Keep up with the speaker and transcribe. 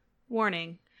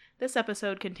Warning. This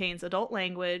episode contains adult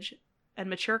language and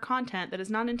mature content that is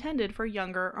not intended for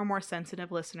younger or more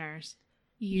sensitive listeners.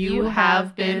 You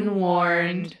have been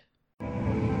warned.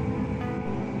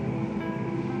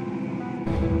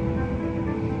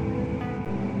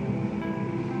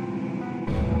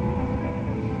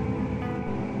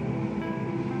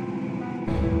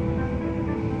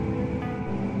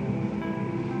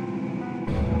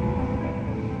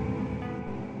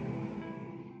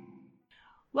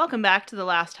 Welcome back to The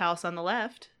Last House on the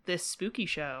Left, this spooky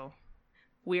show.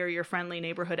 We are your friendly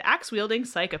neighborhood axe-wielding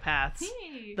psychopaths,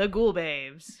 Hey. the Ghoul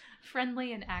Babes.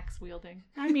 Friendly and axe-wielding.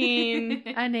 I mean,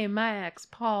 I named my axe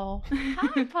Paul.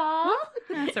 Hi, Paul.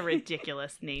 that's a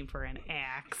ridiculous name for an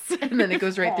axe. And then it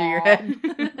goes right through your head.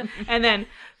 And then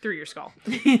through your skull.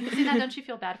 See, now don't you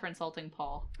feel bad for insulting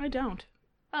Paul? I don't.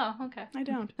 Oh, okay. I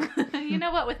don't. You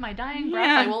know what? With my dying breath,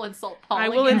 Yeah. I will insult Paul I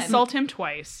will again. insult him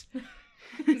twice.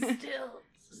 Still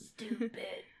stupid.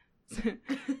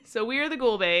 So we are the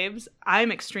Ghoul Babes.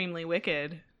 I'm extremely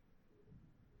wicked.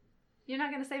 You're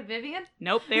not going to say Vivian?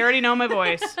 Nope, they already know my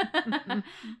voice.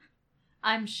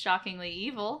 I'm shockingly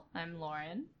evil. I'm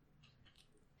Lauren.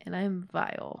 And I'm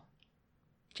vile.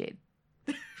 Jade.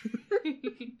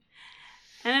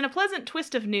 And in a pleasant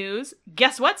twist of news,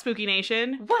 guess what, Spooky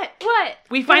Nation? What?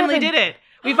 We finally happened? did it.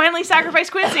 We finally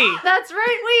sacrificed Quincy. That's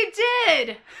right, we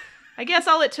did! I guess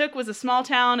all it took was a small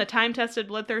town, a time-tested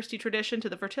bloodthirsty tradition to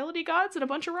the fertility gods, and a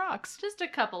bunch of rocks. Just a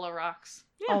couple of rocks.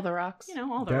 Yeah. All the rocks. You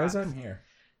know, all the Guys, rocks. I'm here.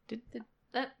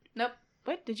 Nope.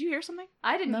 What? Did you hear something?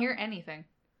 I didn't No. hear anything.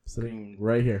 Sitting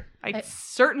right here. I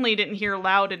certainly didn't hear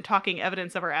loud and talking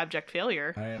evidence of our abject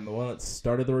failure. I am the one that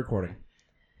started the recording.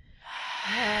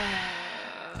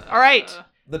 All right.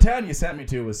 The town you sent me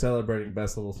to was celebrating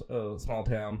best little small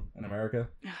town in America.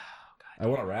 Oh, I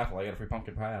won a raffle. I got a free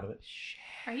pumpkin pie out of it.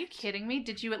 Are you kidding me?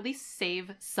 Did you at least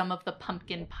save some of the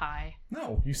pumpkin pie?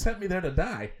 No, you sent me there to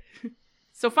die.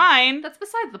 So fine. That's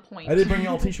besides the point. I did bring you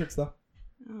all t-shirts, though.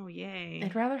 Oh, yay.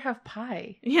 I'd rather have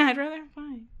pie. Yeah, I'd rather have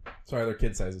pie. Sorry, they're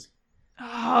kid sizes. Oh,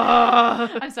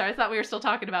 I'm sorry, I thought we were still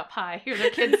talking about pie. Here,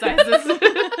 they're kid sizes.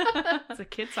 it's a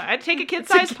kid size. I'd take a kid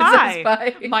size It's a pie.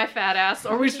 pie. My fat ass.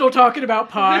 Are we still talking about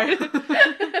pie?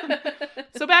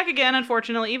 So back again,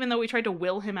 unfortunately, even though we tried to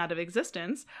will him out of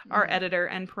existence, our editor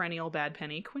and perennial bad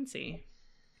penny, Quincy.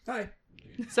 Hi.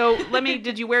 So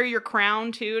did you wear your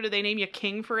crown too? Did they name you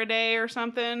king for a day or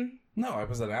something? No, I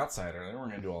was an outsider. They weren't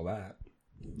going to do all that.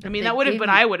 I mean, They that would have gave been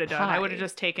you I would have done. I pie. would have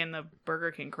just taken the Burger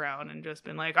King crown and just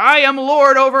been like, I am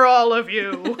lord over all of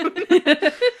you.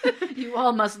 You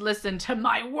all must listen to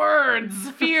my words.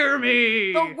 Fear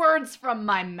me. The words from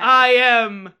my mouth. I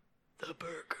am the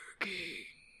Burger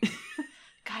King.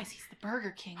 Guys, he's the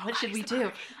Burger King. What Oh, should he's we the do?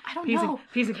 Burger I don't Peas know. and,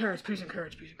 peas and carrots, peas and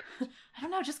carrots, peas and carrots. I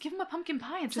don't know. Just give him a pumpkin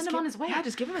pie and Just send him on his way. Yeah,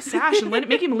 just give him a sash and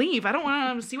make him leave. I don't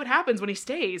want to see what happens when he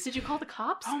stays. Did you call the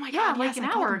cops? Oh my yeah, god, like yes, an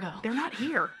I called hour them. ago. They're not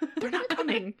here. They're not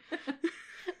coming.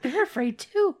 They're afraid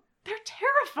too. They're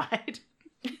terrified.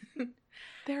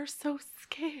 They're so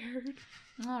scared.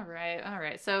 All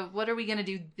right. So what are we going to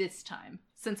do this time,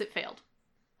 since it failed?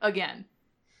 Again.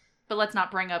 But let's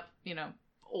not bring up,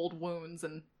 old wounds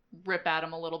and rip at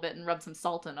them a little bit and rub some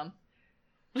salt in them.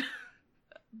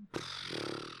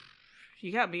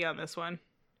 You got me on this one.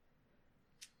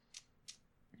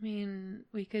 I mean,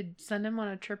 we could send him on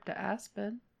a trip to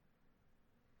Aspen.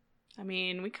 I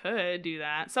mean, we could do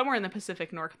that. Somewhere in the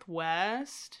Pacific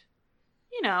Northwest.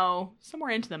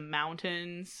 Somewhere into the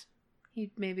mountains.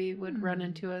 He maybe would run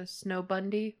into a snow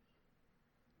Bundy.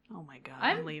 Oh my god,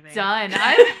 I'm leaving. Done.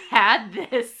 I've had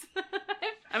this.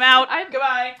 I'm out.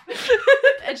 Goodbye.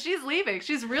 And she's leaving.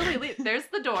 She's really leaving. There's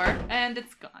the door, and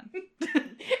it's gone.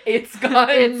 It's gone.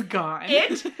 It's gone.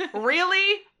 It?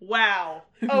 Really? Wow.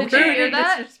 Did you hear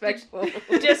that? Disrespectful.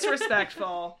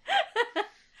 Disrespectful.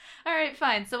 All right,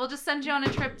 fine. So we'll just send you on a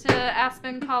trip to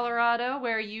Aspen, Colorado,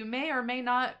 where you may or may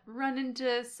not run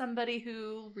into somebody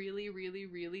who really, really,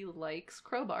 really likes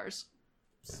crowbars.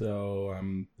 So,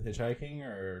 I'm hitchhiking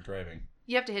or driving?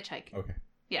 You have to hitchhike. Okay.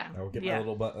 Yeah. I will get Yeah. my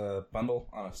little bundle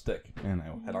on a stick, and I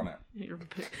will head on out.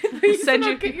 We'll send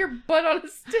you. Get your butt on a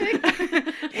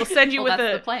stick. We'll send you Well,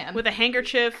 that's the plan. with a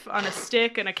handkerchief on a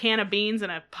stick and a can of beans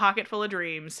and a pocket full of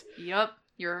dreams. Yup.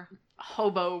 Your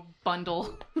hobo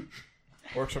bundle.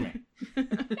 Works for me. There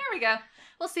we go.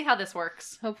 We'll see how this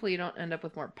works. Hopefully you don't end up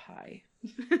with more pie.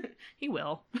 He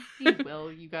will. He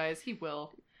will, you guys. He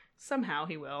will. Somehow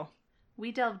he will.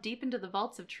 We delved deep into the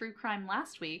vaults of true crime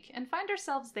last week and find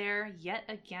ourselves there yet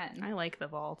again. I like the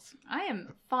vaults. I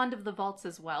am fond of the vaults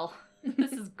as well.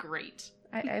 This is great.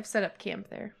 I've set up camp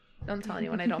there. Don't tell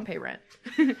anyone I don't pay rent.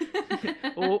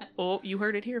 Oh, you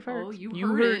heard it here first. Oh, you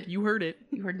heard it. You heard it.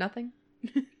 You heard nothing?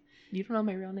 You don't know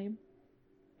my real name?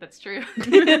 That's true.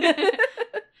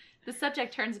 The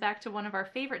subject turns back to one of our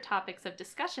favorite topics of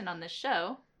discussion on this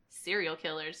show, serial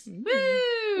killers.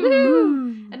 Woo!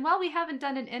 Woo! And while we haven't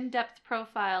done an in-depth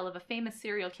profile of a famous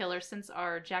serial killer since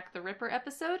our Jack the Ripper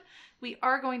episode, we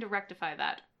are going to rectify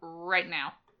that right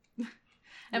now.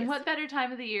 And Yes. what better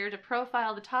time of the year to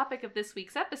profile the topic of this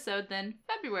week's episode than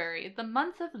February, the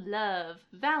month of love,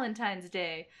 Valentine's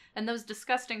Day, and those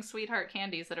disgusting sweetheart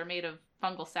candies that are made of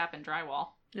fungal sap and drywall.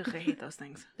 Ugh, I hate those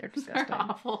things. They're They're disgusting.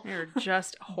 awful. They're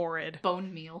just horrid.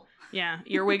 Bone meal. Yeah,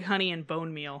 earwig honey and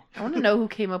bone meal. I want to know who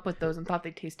came up with those and thought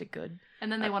they tasted good. And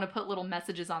then they want to put little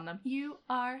messages on them. You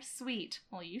are sweet.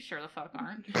 Well, you sure the fuck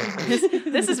aren't.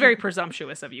 This is very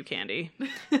presumptuous of you, Candy.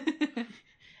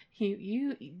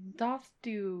 You doth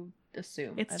do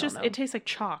assume. I It's don't just, know. it tastes like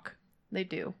chalk. They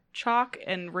do. Chalk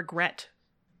and regret.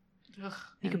 Ugh.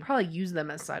 You could probably use them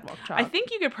as sidewalk chalk. I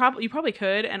think you probably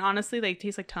could, and honestly, they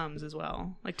taste like Tums as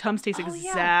well. Like Tums taste Oh, yeah.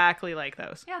 exactly like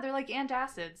those. Yeah, they're like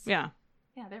antacids. Yeah,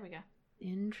 Yeah, there we go.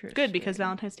 Interesting. good because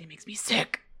Valentine's Day makes me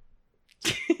sick.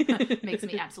 Makes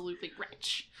me absolutely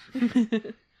rich.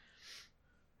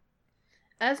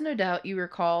 As no doubt you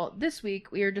recall, this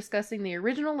week we are discussing the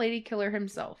original lady killer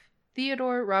himself,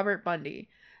 Theodore Robert Bundy,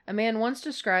 a man once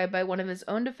described by one of his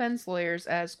own defense lawyers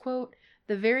as, quote,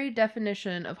 the very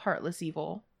definition of heartless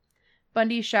evil.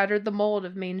 Bundy shattered the mold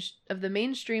of the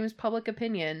mainstream's public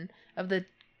opinion of the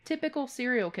typical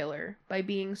serial killer by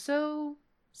being so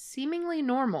seemingly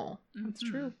normal. That's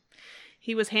Mhm. true.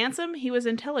 He was handsome, he was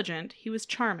intelligent, he was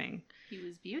charming. He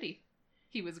was beauty.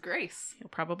 He was grace. He'll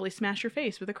probably smash your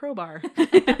face with a crowbar.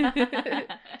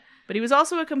 But he was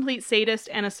also a complete sadist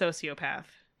and a sociopath.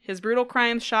 His brutal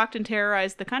crimes shocked and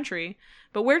terrorized the country,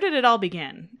 but where did it all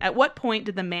begin? At what point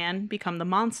did the man become the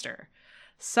monster?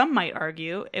 Some might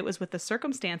argue it was with the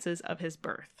circumstances of his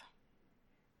birth.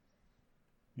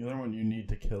 You learn when you need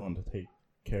to kill and to take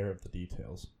care of the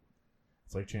details.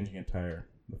 It's like changing a tire.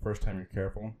 The first time you're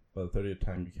careful, by the 30th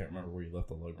time you can't remember where you left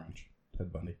the lug wrench.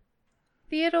 Ted Bundy.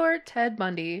 Theodore Ted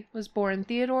Bundy was born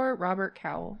Theodore Robert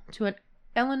Cowell to an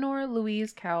Eleanor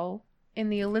Louise Cowell in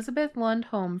the Elizabeth Lund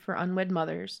Home for Unwed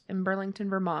Mothers in Burlington,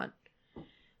 Vermont.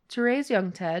 To raise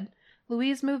young Ted,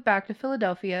 Louise moved back to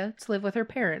Philadelphia to live with her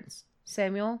parents,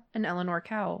 Samuel and Eleanor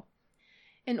Cowell.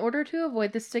 In order to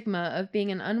avoid the stigma of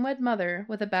being an unwed mother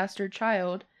with a bastard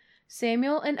child,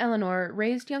 Samuel and Eleanor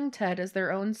raised young Ted as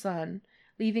their own son,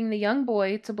 leaving the young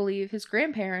boy to believe his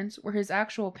grandparents were his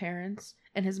actual parents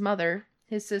and his mother,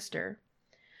 his sister.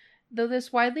 Though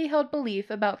this widely held belief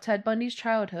about Ted Bundy's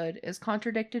childhood is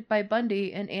contradicted by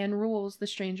Bundy and Anne Rule's The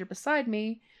Stranger Beside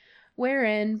Me,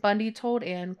 wherein Bundy told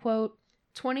Anne, quote,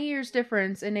 20 years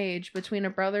difference in age between a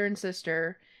brother and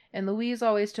sister, and Louise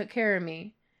always took care of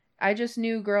me. I just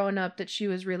knew growing up that she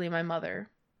was really my mother.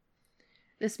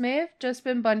 This may have just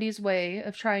been Bundy's way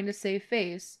of trying to save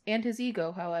face and his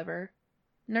ego, however.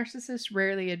 Narcissists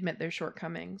rarely admit their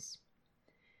shortcomings.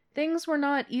 Things were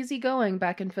not easygoing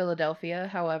back in Philadelphia,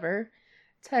 however.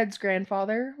 Ted's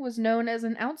grandfather was known as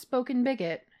an outspoken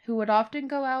bigot who would often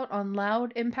go out on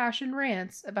loud, impassioned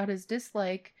rants about his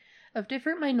dislike of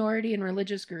different minority and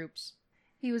religious groups.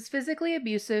 He was physically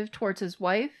abusive towards his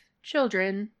wife,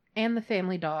 children, and the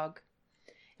family dog.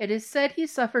 It is said he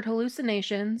suffered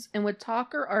hallucinations and would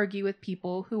talk or argue with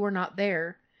people who were not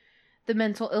there. The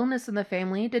mental illness in the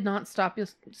family did not stop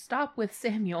with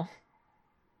Samuel.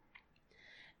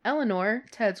 Eleanor,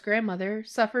 Ted's grandmother,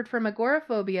 suffered from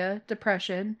agoraphobia,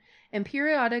 depression, and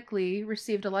periodically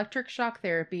received electric shock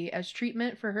therapy as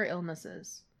treatment for her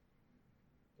illnesses.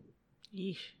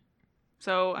 Yeesh.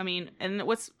 So, I mean, and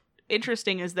what's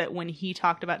interesting is that when he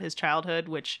talked about his childhood,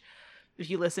 which if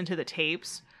you listen to the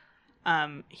tapes,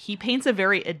 he paints a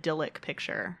very idyllic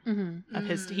picture of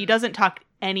his. He doesn't talk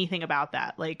anything about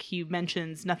that. Like, he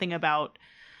mentions nothing about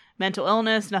mental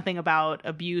illness, nothing about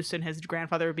abuse and his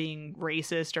grandfather being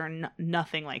racist or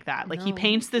nothing like that. Like, he No.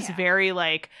 paints this Yeah. very,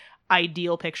 like,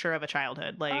 ideal picture of a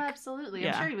childhood. Like, Oh, absolutely.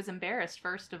 yeah. I'm sure he was embarrassed,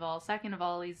 first of all. Second of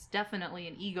all, he's definitely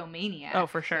an egomaniac. oh,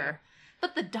 for sure.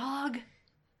 But the dog?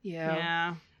 Yeah.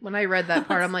 Yeah. When I read that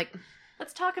part, I'm like,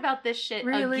 Let's talk about this shit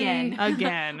Really? again.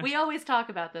 Again. We always talk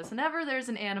about this. Whenever there's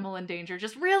an animal in danger,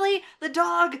 just really? The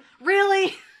dog?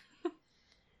 Really?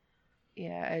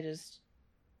 yeah, I just...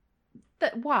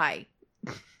 Why?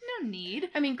 No need.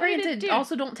 I mean, What did it granted, do?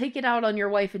 also don't take it out on your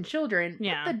wife and children. but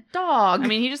Yeah. the dog. I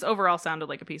mean, he just overall sounded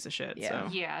like a piece of shit. Yeah.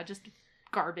 So. Yeah, just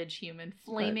garbage human.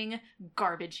 Flaming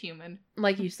garbage human.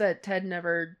 like you said, Ted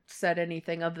never said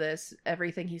anything of this.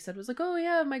 Everything he said was like, oh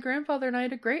yeah, my grandfather and I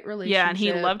had a great relationship. Yeah, and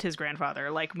he loved his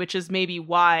grandfather, like, which is maybe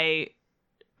why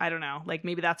I don't know, like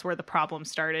maybe that's where the problem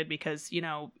started because, you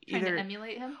know, Trying to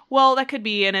emulate him? Well, that could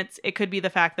be, and it could be the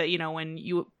fact that, you know, when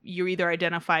you either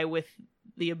identify with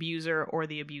the abuser or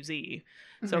the abusee.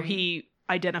 So Right. he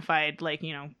identified, like,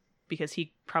 you know, because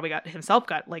he probably got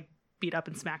like beat up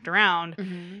and smacked around.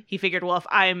 Mm-hmm. He figured, well, if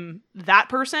I'm that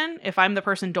person, if I'm the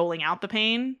person doling out the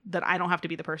pain, then I don't have to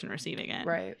be the person receiving it.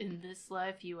 Right. In this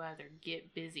life, you either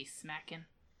get busy smacking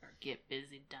or get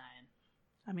busy dying.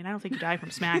 I mean, I don't think you die from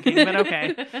smacking, but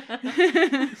okay.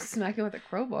 Smack it with a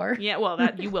crowbar. Yeah, well,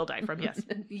 that you will die from, yes.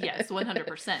 Yes,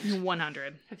 100%.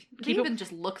 100. Keep even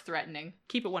just look threatening.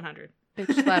 Keep it 100.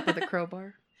 Bitch slap with a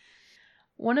crowbar.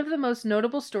 One of the most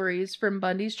notable stories from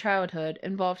Bundy's childhood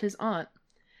involved his aunt.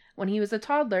 When he was a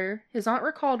toddler, his aunt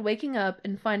recalled waking up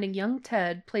and finding young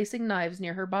Ted placing knives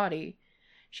near her body.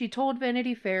 She told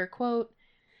Vanity Fair, quote,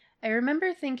 "I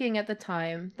remember thinking at the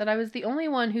time that I was the only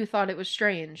one who thought it was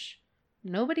strange.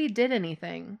 Nobody did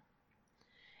anything."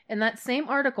 In that same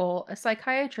article, a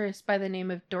psychiatrist by the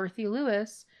name of Dorothy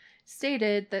Lewis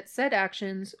stated that said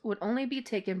actions would only be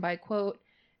taken by, quote,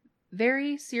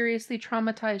 "very seriously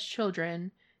traumatized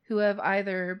children who have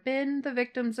either been the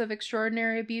victims of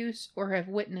extraordinary abuse or have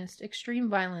witnessed extreme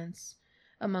violence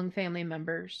among family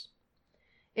members."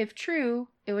 If true,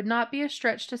 it would not be a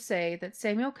stretch to say that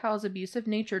Samuel Cowell's abusive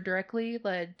nature directly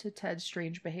led to Ted's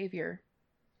strange behavior.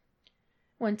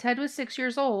 When Ted was 6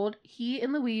 years old, he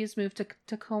and Louise moved to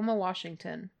Tacoma,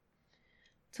 Washington,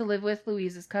 to live with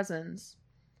Louise's cousins.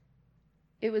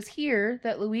 It was here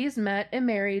that Louise met and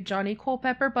married Johnny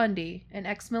Culpepper Bundy, an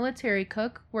ex-military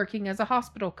cook working as a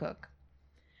hospital cook.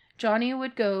 Johnny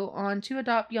would go on to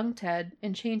adopt young Ted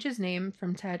and change his name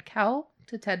from Ted Cowell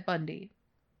to Ted Bundy.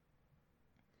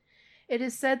 It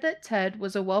is said that Ted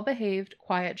was a well-behaved,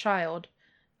 quiet child.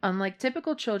 Unlike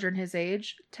typical children his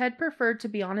age, Ted preferred to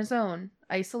be on his own,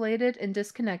 isolated and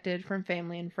disconnected from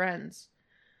family and friends.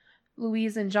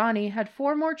 Louise and Johnny had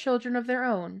 4 more children of their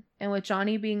own, and with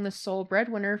Johnny being the sole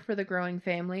breadwinner for the growing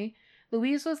family,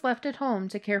 Louise was left at home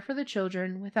to care for the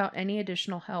children without any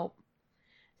additional help.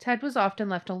 Ted was often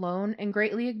left alone and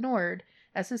greatly ignored,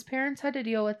 as his parents had to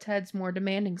deal with Ted's more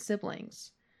demanding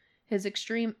siblings. His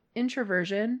extreme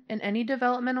introversion and any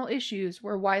developmental issues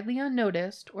were widely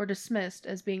unnoticed or dismissed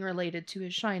as being related to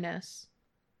his shyness.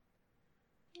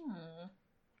 Oh,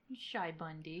 shy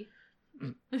Bundy.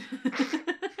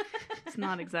 It's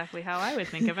not exactly how I would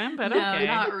think of him, but No, okay.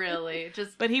 not really.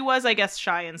 Just But he was, I guess,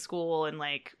 shy in school and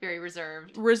like very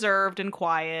reserved. reserved and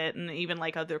quiet, and even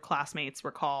like other classmates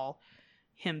recall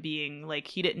him being like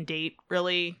he didn't date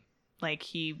really. Like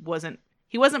he wasn't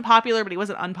popular, but he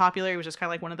wasn't unpopular. He was just kind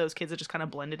of like one of those kids that just kind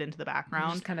of blended into the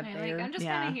background. Just kind of Like, there. I'm just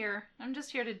Yeah. kind of here. I'm just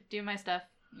here to do my stuff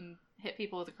and hit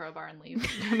people with a crowbar and leave.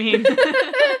 I mean,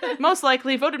 voted most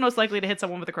likely to hit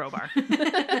someone with a crowbar.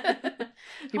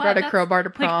 He brought a crowbar to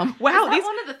prom. Like, wow, Is that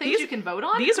one of the things you can vote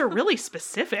on? These are really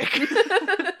specific.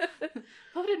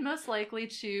 Voted most likely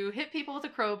to hit people with a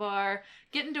crowbar,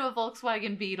 get into a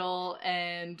Volkswagen Beetle,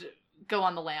 and go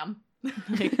on the lam.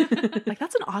 like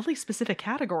that's an oddly specific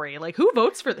category. Like who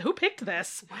picked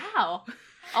this? Wow.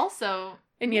 Also,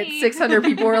 And yet me. 600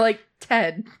 people were like,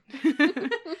 Ted.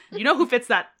 You know who fits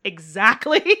that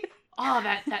exactly? Oh,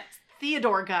 that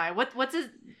Theodore guy. What's his?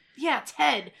 Yeah,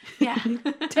 Ted. Yeah.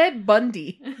 Ted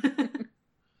Bundy.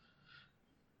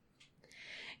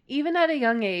 Even at a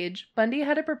young age, Bundy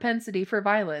had a propensity for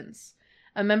violence.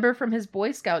 A member from his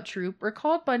Boy Scout troop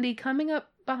recalled Bundy coming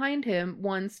up behind him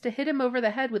once to hit him over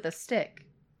the head with a stick.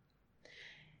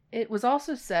 It was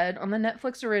also said on the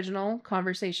Netflix original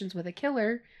Conversations with a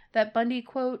Killer that Bundy,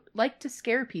 quote, liked to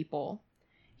scare people.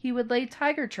 He would lay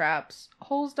tiger traps,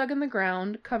 holes dug in the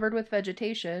ground covered with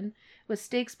vegetation, with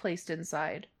stakes placed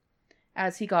inside.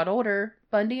 As he got older,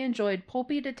 Bundy enjoyed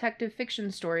pulpy detective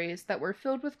fiction stories that were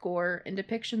filled with gore and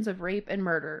depictions of rape and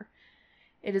murder.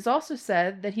 It is also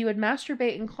said that he would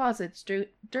masturbate in closets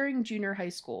during junior high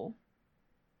school.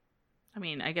 I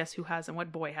mean, I guess who hasn't?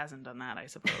 What boy hasn't done that, I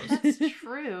suppose? That's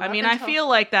true. I mean, I feel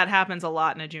like that happens a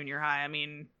lot in a junior high. I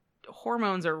mean,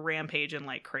 hormones are rampaging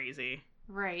like crazy.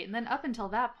 Right. And then up until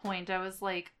that point, I was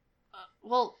like,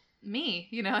 well, me,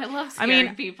 I love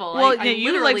scaring people. Well, I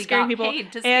you literally like scaring got people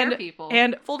paid to scare people.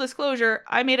 And full disclosure,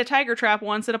 I made a tiger trap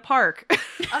once at a park.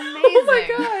 Amazing. Oh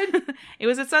my god! It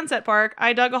was at Sunset Park.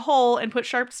 I dug a hole and put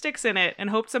sharp sticks in it and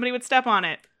hoped somebody would step on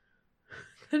it.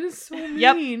 That is so mean.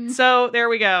 Yep. So there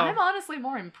we go. I'm honestly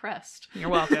more impressed. You're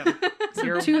welcome.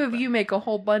 The two of you make a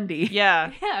whole Bundy.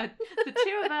 Yeah. Yeah, the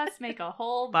two of us make a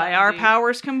whole By Bundy. our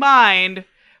powers combined,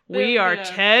 we are Yeah.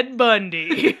 Ted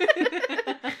Bundy.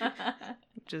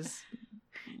 Which is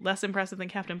less impressive than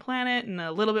Captain Planet and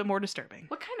a little bit more disturbing.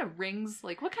 What kind of rings,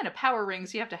 like what kind of power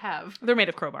rings do you have to have? They're made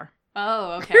of crowbar.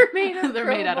 Oh, okay. They're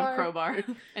made out of crowbar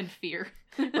and fear.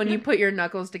 When you put your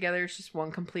knuckles together, it's just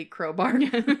one complete crowbar.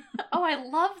 Oh, I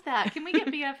love that. Can we get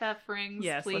BFF rings,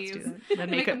 yes, please? let's do that. Then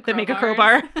Make make a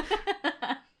crowbar.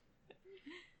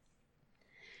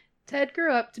 Ted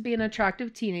grew up to be an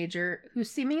attractive teenager who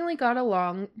seemingly got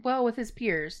along well with his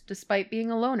peers, despite being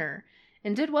a loner,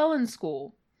 and did well in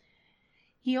school.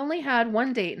 He only had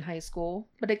one date in high school,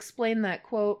 but explained that,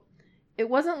 quote, "It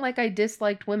wasn't like I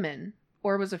disliked women,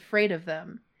 or was afraid of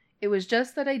them. It was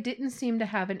just that I didn't seem to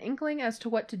have an inkling as to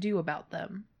what to do about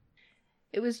them."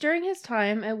 It was during his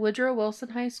time at Woodrow Wilson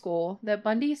High School that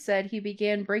Bundy said he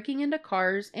began breaking into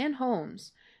cars and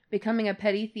homes, becoming a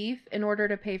petty thief in order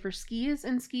to pay for skis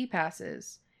and ski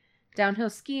passes. Downhill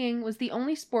skiing was the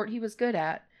only sport he was good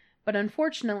at, but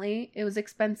unfortunately, it was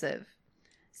expensive.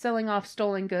 Selling off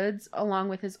stolen goods, along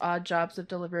with his odd jobs of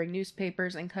delivering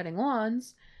newspapers and cutting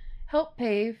lawns, helped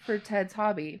pay for Ted's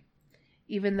hobby.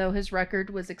 Even though his record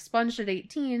was expunged at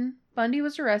 18, Bundy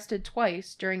was arrested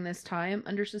twice during this time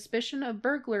under suspicion of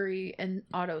burglary and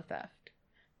auto theft.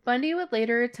 Bundy would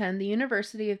later attend the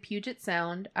University of Puget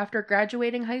Sound after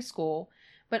graduating high school,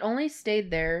 but only stayed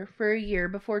there for a year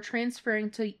before transferring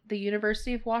to the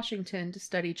University of Washington to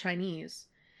study Chinese.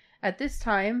 At this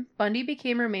time, Bundy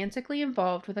became romantically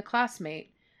involved with a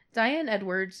classmate. Diane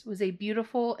Edwards was a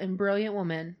beautiful and brilliant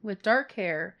woman with dark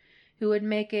hair who would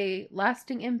make a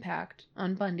lasting impact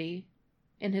on Bundy.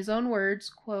 In his own words,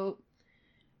 quote,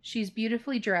 "She's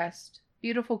beautifully dressed,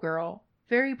 beautiful girl,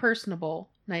 very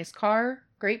personable, nice car,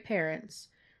 great parents.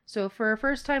 So for a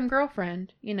first-time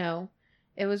girlfriend,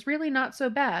 it was really not so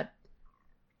bad."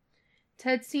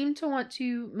 Ted seemed to want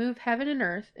to move heaven and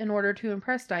earth in order to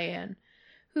impress Diane,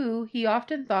 who he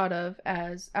often thought of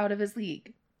as out of his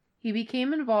league. He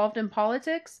became involved in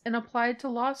politics and applied to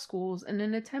law schools in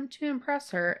an attempt to impress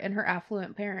her and her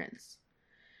affluent parents.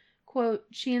 Quote,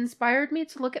 "She inspired me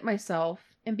to look at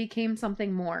myself and became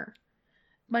something more."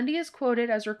 Bundy is quoted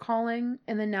as recalling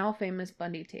in the now famous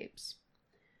Bundy tapes.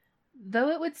 Though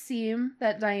it would seem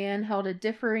that Diane held a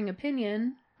differing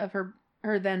opinion of her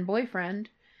then boyfriend,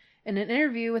 in an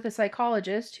interview with a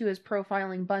psychologist who was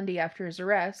profiling Bundy after his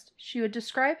arrest, she would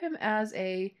describe him as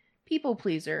a people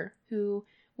pleaser who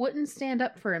wouldn't stand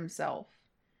up for himself.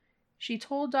 She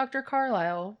told Dr.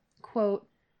 Carlisle, quote,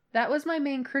 "That was my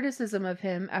main criticism of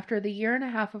him after the year and a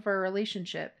half of our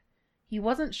relationship. He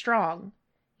wasn't strong.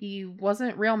 He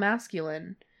wasn't real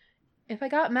masculine. If I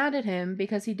got mad at him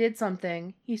because he did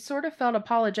something, he sort of felt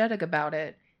apologetic about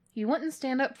it. He wouldn't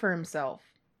stand up for himself."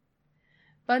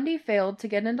 Bundy failed to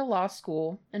get into law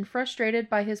school, and frustrated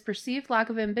by his perceived lack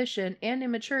of ambition and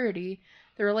immaturity,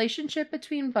 the relationship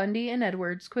between Bundy and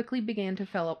Edwards quickly began to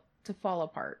fall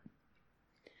apart.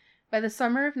 By the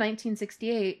summer of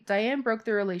 1968, Diane broke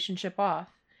the relationship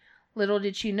off. Little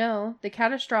did she know the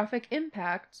catastrophic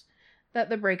impact that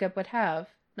the breakup would have,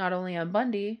 not only on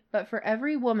Bundy, but for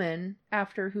every woman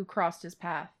after who crossed his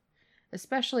path,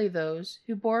 especially those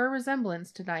who bore a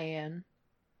resemblance to Diane.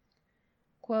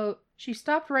 Quote, "She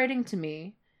stopped writing to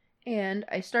me, and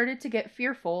I started to get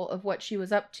fearful of what she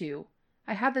was up to.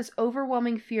 I had this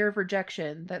overwhelming fear of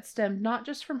rejection that stemmed not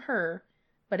just from her,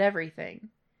 but everything.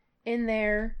 In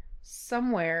there,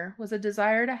 somewhere, was a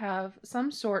desire to have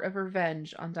some sort of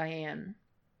revenge on Diane."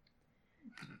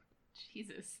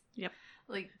 Jesus. Yep.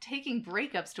 Like, taking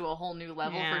breakups to a whole new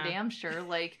level Yeah. for damn sure.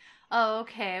 Like, oh,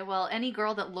 okay, well, any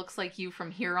girl that looks like you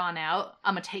from here on out,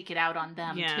 I'm gonna take it out on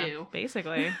them, too.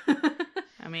 Basically.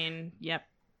 I mean, yep.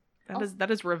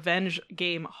 That is revenge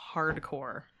game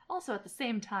hardcore. Also, at the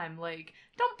same time, like,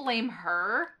 don't blame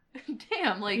her.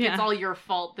 Damn, like, Yeah. it's all your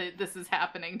fault that this is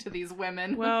happening to these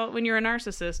women. Well, when you're a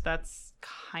narcissist, that's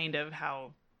kind of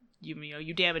how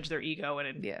you damage their ego,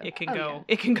 and it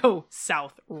can go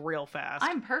south real fast.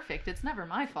 I'm perfect. It's never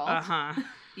my fault. Uh-huh.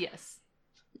 Yes.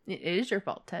 It is your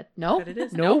fault, Ted. No. But it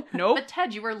is. Nope. Nope. But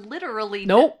Ted, you were literally...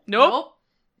 Nope. Nope.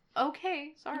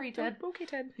 Okay, sorry, Ted. Okay,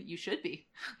 Ted. You should be.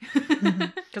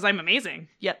 Because I'm amazing.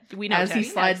 Yep, we know As Ted. he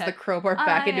slides Ted. the crowbar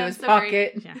back into am his so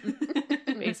pocket.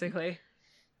 Yeah. Basically.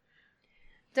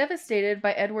 Devastated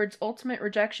by Edward's ultimate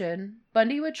rejection,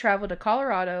 Bundy would travel to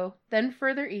Colorado, then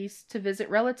further east to visit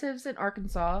relatives in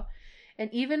Arkansas, and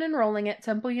even enrolling at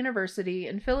Temple University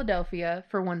in Philadelphia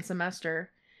for one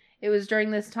semester. It was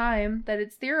during this time that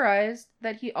it's theorized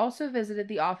that he also visited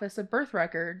the Office of Birth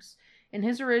Records in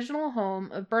his original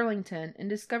home of Burlington and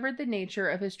discovered the nature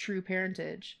of his true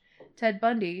parentage. Ted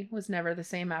Bundy was never the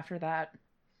same after that.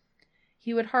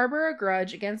 He would harbor a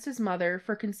grudge against his mother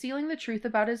for concealing the truth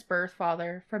about his birth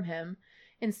father from him,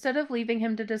 instead of leaving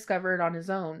him to discover it on his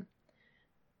own.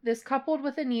 This, coupled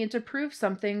with a need to prove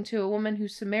something to a woman who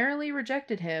summarily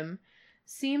rejected him,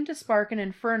 seemed to spark an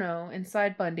inferno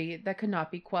inside Bundy that could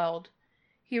not be quelled.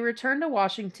 He returned to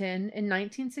Washington in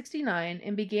 1969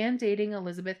 and began dating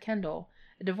Elizabeth Kendall,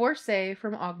 a divorcee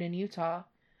from Ogden, Utah.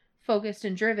 Focused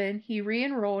and driven, he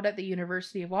re-enrolled at the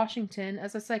University of Washington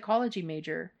as a psychology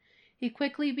major. He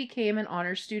quickly became an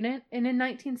honors student and in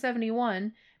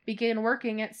 1971 began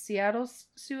working at Seattle's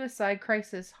Suicide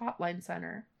Crisis Hotline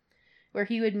Center, where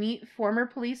he would meet former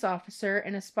police officer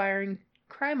and aspiring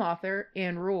crime author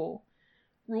Anne Rule.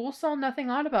 Rule saw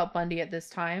nothing odd about Bundy at this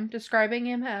time, describing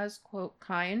him as, quote,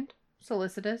 kind,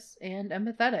 solicitous, and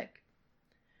empathetic.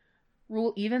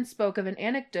 Rule even spoke of an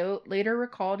anecdote later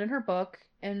recalled in her book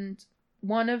and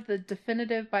one of the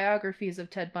definitive biographies of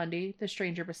Ted Bundy, The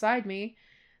Stranger Beside Me,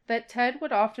 that Ted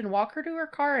would often walk her to her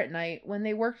car at night when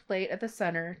they worked late at the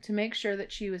center to make sure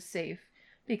that she was safe,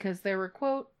 because there were,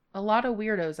 quote, a lot of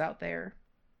weirdos out there.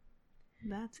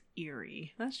 That's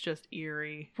eerie. That's just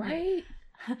eerie. Right?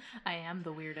 I am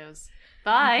the weirdos.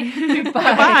 Bye.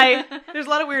 Bye. There's a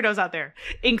lot of weirdos out there,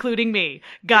 including me.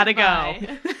 Gotta go.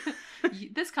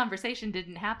 This conversation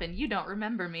didn't happen. You don't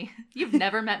remember me. You've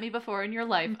never met me before in your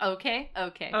life. Okay.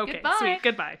 Goodbye. Sweet.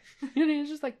 Goodbye. And he's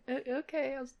just like,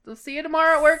 okay, I'll see you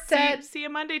tomorrow at work, Ted. See you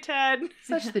Monday, Ted.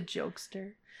 Such the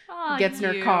jokester. Aw, Gets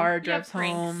in her car, drives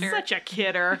home. Such a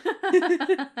kidder.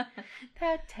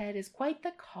 That Ted is quite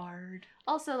the card.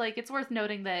 Also, like, it's worth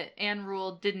noting that Anne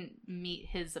Rule didn't meet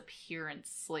his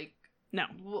appearance. Like, no.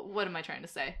 What am I trying to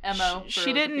say? MO.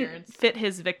 She didn't fit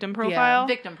his victim profile. Yeah.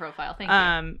 Victim profile. Thank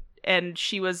you. And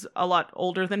she was a lot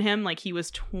older than him. Like, he was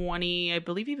 20, I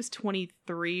believe he was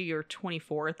 23 or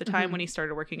 24 at the time when he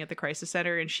started working at the crisis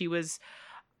center, and she was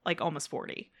like almost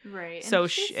 40. Right. So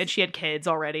she had kids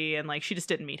already, and like she just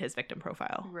didn't meet his victim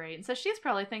profile. Right. And so she's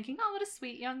probably thinking, "Oh, what a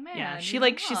sweet young man." Yeah. She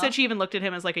said she even looked at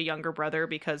him as like a younger brother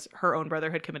because her own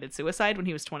brother had committed suicide when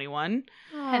he was 21.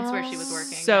 Hence where she was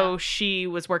working. So she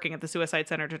was working at the suicide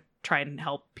center to try and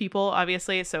help people,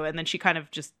 obviously. So, and then she kind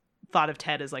of just thought of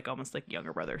Ted as like almost like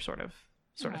younger brother sort of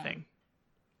thing.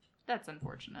 That's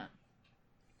unfortunate.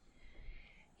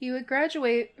 He would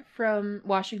graduate from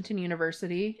Washington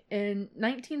University in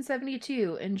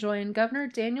 1972 and join Governor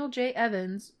Daniel J.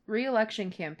 Evans' re-election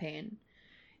campaign.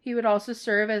 He would also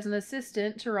serve as an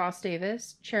assistant to Ross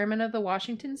Davis, chairman of the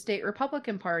Washington State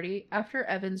Republican Party, after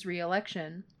Evans'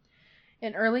 re-election.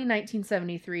 In early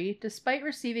 1973, despite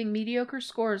receiving mediocre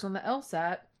scores on the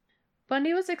LSAT,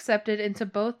 Bundy was accepted into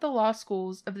both the law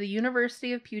schools of the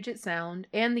University of Puget Sound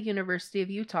and the University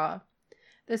of Utah.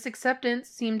 This acceptance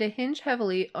seemed to hinge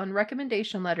heavily on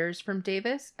recommendation letters from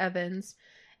Davis, Evans,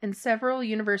 and several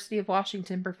University of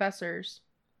Washington professors.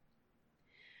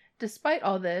 Despite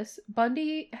all this,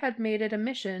 Bundy had made it a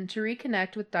mission to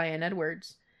reconnect with Diane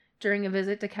Edwards. During a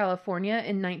visit to California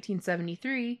in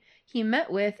 1973, he met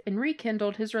with and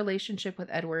rekindled his relationship with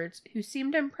Edwards, who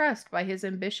seemed impressed by his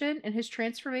ambition and his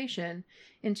transformation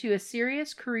into a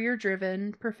serious,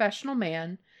 career-driven, professional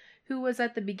man who was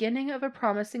at the beginning of a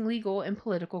promising legal and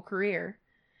political career.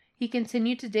 He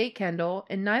continued to date Kendall,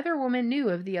 and neither woman knew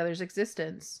of the other's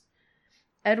existence.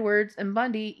 Edwards and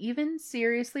Bundy even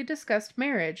seriously discussed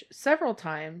marriage several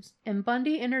times, and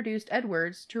Bundy introduced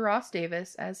Edwards to Ross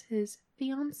Davis as his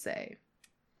fiancé.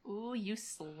 Ooh, you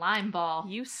slime ball.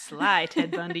 You sly,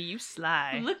 Ted Bundy, you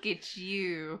sly. Look at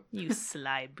you. You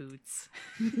sly boots.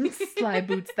 Sly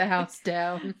boots the house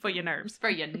down. For your nerves. For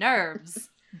your nerves.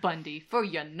 Bundy, for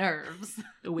your nerves.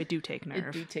 Oh, it do take nerve.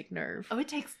 It do take nerve. Oh, it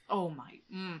takes... Oh, my...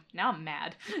 now I'm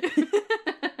mad.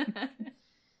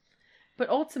 But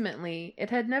ultimately, it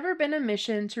had never been a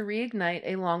mission to reignite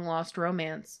a long-lost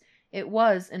romance. It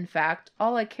was, in fact,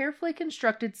 all a carefully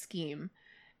constructed scheme.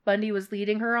 Bundy was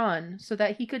leading her on so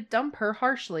that he could dump her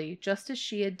harshly, just as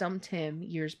she had dumped him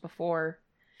years before.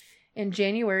 In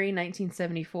January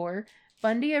 1974,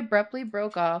 Bundy abruptly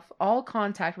broke off all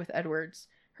contact with Edwards,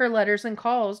 her letters and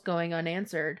calls going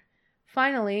unanswered.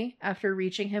 Finally, after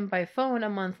reaching him by phone a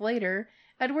month later,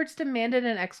 Edwards demanded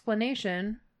an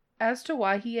explanation as to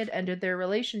why he had ended their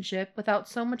relationship without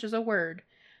so much as a word,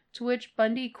 to which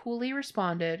Bundy coolly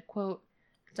responded, quote,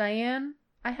 "Diane,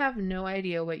 I have no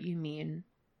idea what you mean,"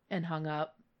 and hung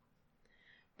up.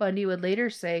 Bundy would later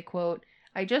say, quote,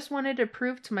 "I just wanted to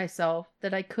prove to myself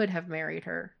that I could have married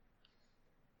her."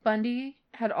 Bundy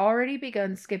had already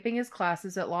begun skipping his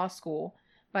classes at law school.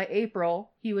 By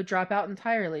April, he would drop out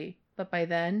entirely, but by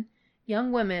then,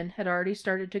 young women had already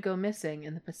started to go missing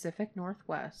in the Pacific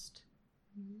Northwest.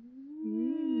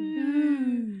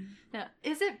 Now,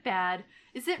 is it bad?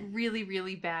 Is it really,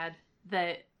 really bad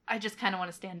that I just kind of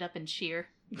want to stand up and cheer?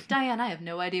 Diane, I have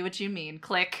no idea what you mean.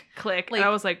 Click. Click. Like, and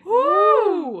I was like,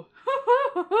 woo!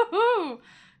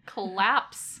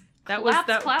 Collapse. That was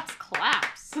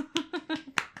Collapse.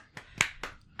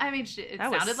 I mean, it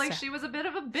That was sounded like she was a bit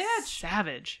of a bitch.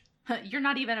 savage. You're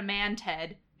not even a man,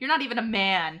 Ted. You're not even a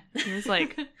man. He was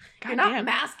like, You're God not damn.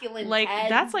 masculine. Like,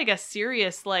 Ted. that's like a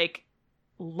serious, like,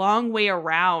 long way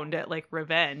around at, like,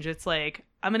 revenge. It's like,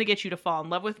 I'm going to get you to fall in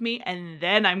love with me, and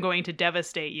then I'm going to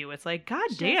devastate you. It's like, God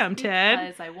damn, Ted.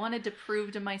 Because I wanted to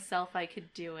prove to myself I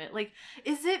could do it. Like,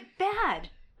 is it bad?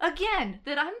 Again,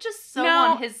 that I'm just so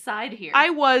No, on his side here.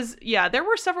 There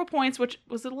were several points which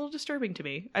was a little disturbing to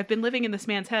me. I've been living in this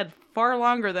man's head far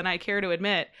longer than I care to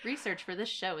admit. Research for this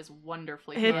show is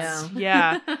wonderfully It's, fun.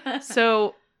 yeah.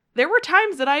 So there were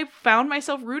times that I found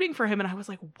myself rooting for him, and I was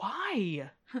like,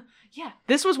 why? Yeah.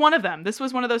 This was one of them. This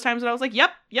was one of those times that I was like, yep,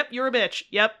 you're a bitch.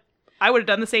 Yep. I would have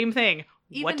done the same thing.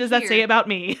 Even what does that say here, about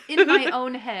me? in my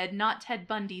own head, not Ted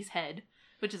Bundy's head,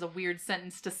 which is a weird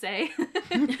sentence to say.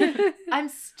 I'm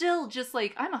still just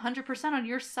like, I'm 100% on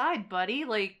your side, buddy.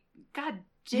 Like, God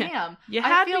damn. You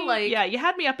had I feel me, like you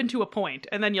had me up into a point,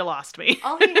 and then you lost me.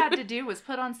 all he had to do was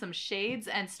put on some shades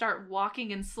and start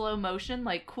walking in slow motion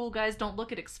like cool guys don't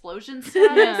look at explosion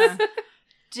status. Yeah.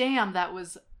 Damn, that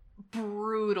was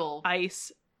brutal.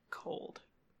 Ice cold.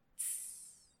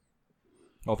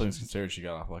 All things considered, she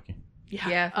got off lucky.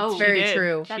 Yeah, Oh, it's she very did.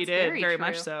 true. That's She did, very very true.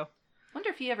 much so. Wonder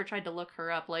if he ever tried to look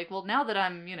her up. Like, well, now that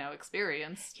I'm,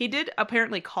 experienced. He did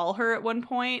apparently call her at one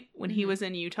point when he Mhm. was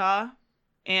in Utah,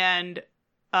 and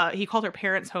he called her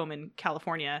parents' home in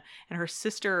California, and her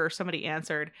sister or somebody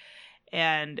answered,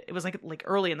 and it was like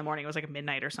early in the morning. It was like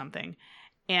midnight or something,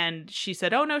 and she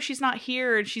said, "Oh no, she's not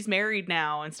here, and she's married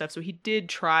now and stuff." So he did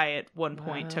try at one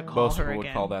point to Wow. call Most her people again.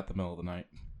 would call that the middle of the night.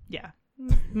 Yeah,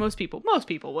 most people would. Most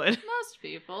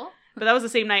people. But that was the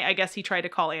same night, I guess, he tried to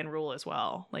call Anne Rule as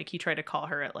well. Like, he tried to call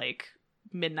her at, like,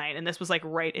 midnight. And this was, like,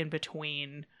 right in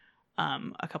between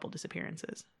a couple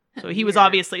disappearances. So he was Weird.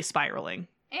 obviously spiraling.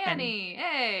 Annie,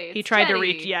 hey. He it's tried to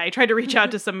Teddy. reach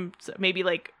out to some, maybe,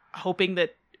 like, hoping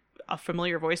that a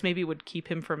familiar voice maybe would keep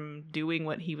him from doing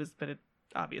what he was, but it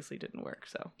obviously didn't work,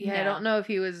 so. Yeah, I No. don't know if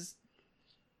he was.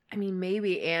 I mean,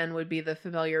 maybe Anne would be the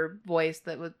familiar voice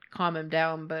that would calm him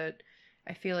down, but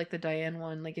I feel like the Diane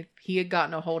one, like if he had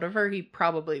gotten a hold of her, he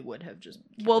probably would have just.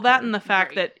 Well, killed that her. and the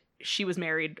fact Right. that she was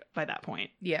married by that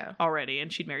point Yeah. already,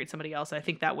 and she'd married somebody else. I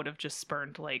think that would have just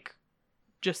spurned, like,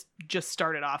 just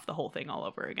started off the whole thing all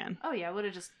over again. Oh, yeah, I would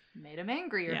have just made him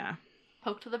angry or Yeah.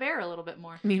 poked the bear a little bit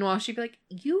more. Meanwhile, she'd be like,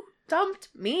 "You dumped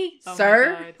me, Oh my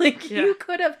sir. God. Like Yeah. you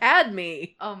could have had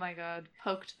me." Oh my god,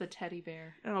 poked the teddy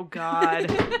bear. Oh, God.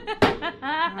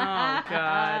 Oh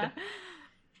God.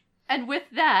 And with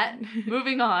that,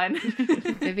 moving on.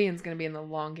 Vivian's gonna be in the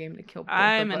long game to kill both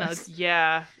I'm of in a, us.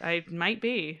 yeah, I might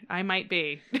be.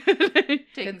 Taking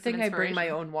Good some thing I bring my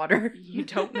inspiration. own water. You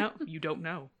don't know. You don't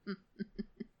know.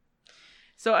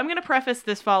 So I'm going to preface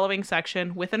this following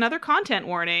section with another content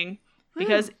warning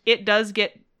because it does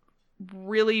get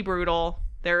really brutal.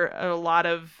 There are a lot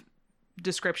of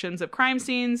descriptions of crime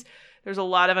scenes. There's a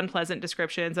lot of unpleasant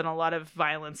descriptions and a lot of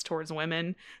violence towards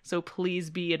women. So please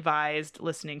be advised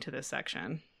listening to this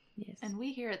section. Yes. And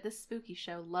we here at this spooky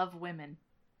show love women.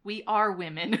 We are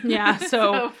women. Yeah,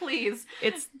 so please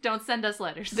It's don't send us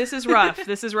letters. this is rough.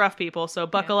 This is rough, people. So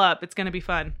buckle up. It's going to be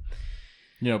fun.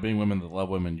 You know, being women that love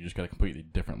women, you just got a completely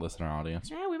different listener audience.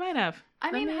 Yeah, we might have.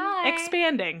 I mean, I mean, hi.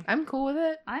 Expanding. I'm cool with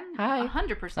it. I'm Hi.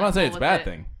 100%. I'm not saying it's a cool bad with it.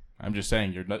 thing. I'm just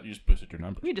saying you just boosted your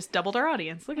numbers. We just doubled our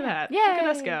audience. Look at that. Yay. Look at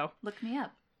us go. Look me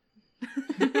up.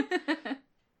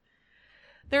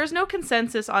 There is no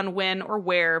consensus on when or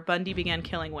where Bundy began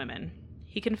killing women.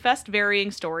 He confessed varying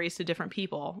stories to different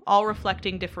people, all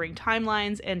reflecting differing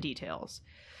timelines and details.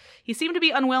 He seemed to be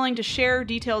unwilling to share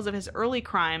details of his early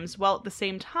crimes, while at the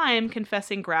same time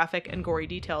confessing graphic and gory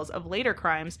details of later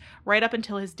crimes right up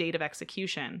until his date of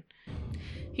execution.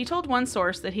 He told one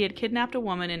source that he had kidnapped a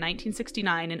woman in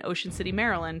 1969 in Ocean City,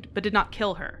 Maryland, but did not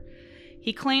kill her.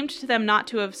 He claimed to them not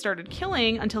to have started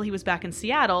killing until he was back in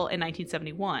Seattle in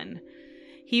 1971.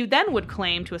 He then would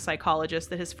claim to a psychologist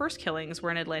that his first killings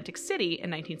were in Atlantic City in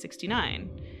 1969.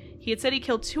 He had said he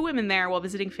killed 2 women there while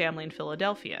visiting family in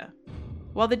Philadelphia.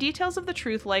 While the details of the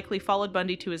truth likely followed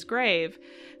Bundy to his grave,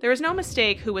 there is no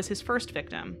mistake who was his first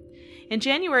victim. In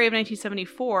January of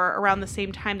 1974, around the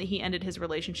same time that he ended his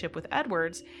relationship with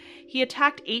Edwards, he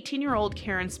attacked 18-year-old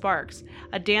Karen Sparks,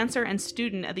 a dancer and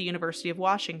student at the University of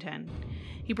Washington.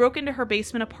 He broke into her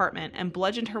basement apartment and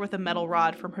bludgeoned her with a metal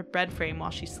rod from her bed frame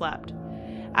while she slept.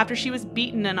 After she was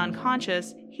beaten and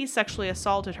unconscious, he sexually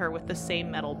assaulted her with the same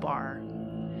metal bar.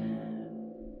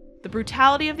 The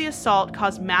brutality of the assault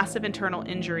caused massive internal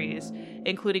injuries,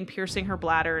 including piercing her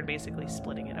bladder and basically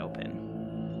splitting it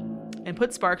open. and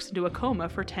put Sparks into a coma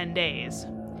for 10 days.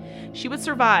 She would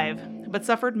survive, but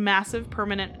suffered massive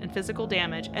permanent and physical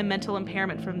damage and mental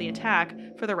impairment from the attack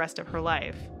for the rest of her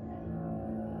life.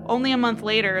 Only a month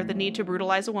later, the need to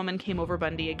brutalize a woman came over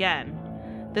Bundy again.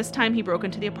 This time he broke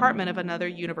into the apartment of another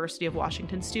University of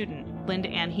Washington student, Linda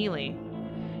Ann Healy.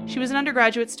 She was an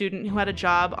undergraduate student who had a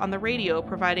job on the radio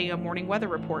providing a morning weather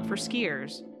report for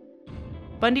skiers.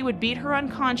 Bundy would beat her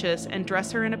unconscious and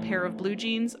dress her in a pair of blue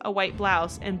jeans, a white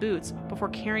blouse, and boots before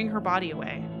carrying her body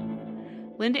away.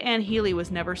 Linda Ann Healy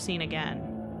was never seen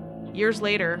again. Years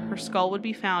later, her skull would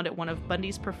be found at one of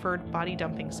Bundy's preferred body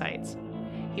dumping sites.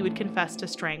 He would confess to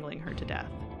strangling her to death.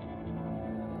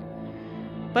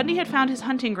 Bundy had found his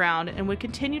hunting ground and would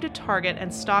continue to target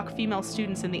and stalk female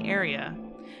students in the area.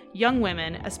 Young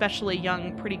women, especially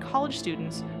young, pretty college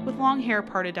students with long hair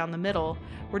parted down the middle,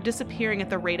 were disappearing at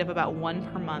the rate of about one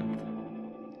per month.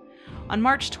 On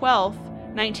March 12th,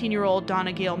 19-year-old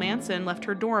Donna Gale Manson left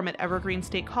her dorm at Evergreen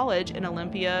State College in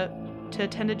Olympia to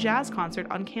attend a jazz concert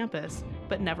on campus,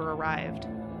 but never arrived.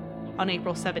 On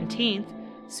April 17th,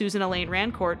 Susan Elaine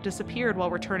Rancourt disappeared while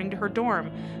returning to her dorm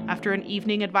after an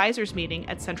evening advisors meeting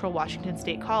at Central Washington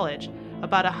State College,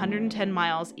 about 110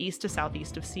 miles east to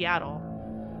southeast of Seattle.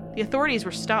 The authorities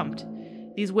were stumped.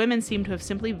 These women seemed to have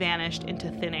simply vanished into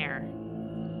thin air.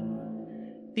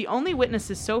 The only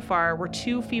witnesses so far were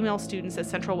two female students at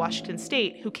Central Washington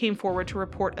State who came forward to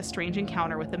report a strange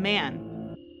encounter with a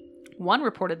man. One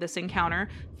reported this encounter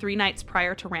 3 nights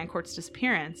prior to Rancourt's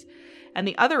disappearance, and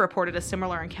the other reported a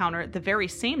similar encounter the very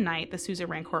same night that Susan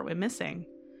Rancourt went missing.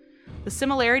 The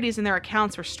similarities in their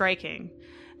accounts were striking.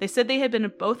 They said they had been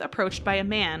both approached by a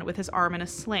man with his arm in a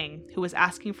sling who was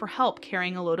asking for help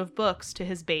carrying a load of books to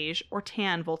his beige or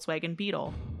tan Volkswagen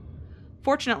Beetle.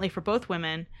 Fortunately for both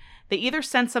women, they either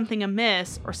sensed something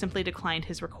amiss or simply declined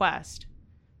his request.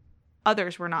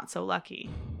 Others were not so lucky.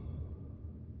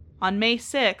 On May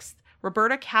 6th,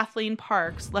 Roberta Kathleen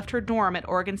Parks left her dorm at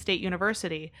Oregon State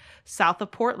University, south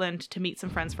of Portland, to meet some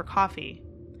friends for coffee.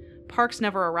 Parks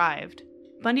never arrived.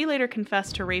 Bundy later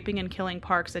confessed to raping and killing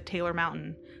Parks at Taylor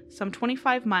Mountain, some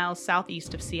 25 miles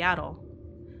southeast of Seattle.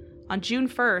 On June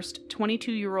 1st,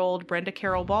 22-year-old Brenda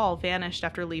Carroll Ball vanished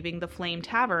after leaving the Flame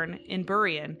Tavern in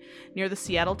Burien, near the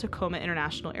Seattle-Tacoma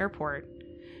International Airport.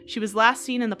 She was last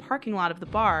seen in the parking lot of the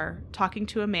bar, talking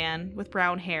to a man with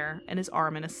brown hair and his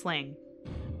arm in a sling.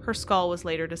 Her skull was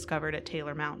later discovered at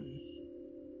Taylor Mountain.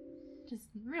 Just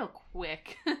real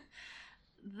quick.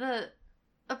 The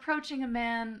approaching a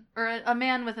man, or a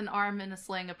man with an arm in a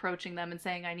sling approaching them and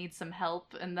saying, I need some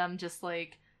help, and them just,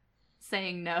 like,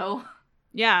 saying no.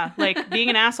 Yeah, like, being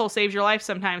an asshole saves your life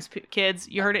sometimes, kids.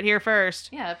 You heard it here first.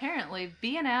 Yeah, apparently,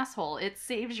 be an asshole. It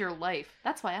saves your life.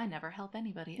 That's why I never help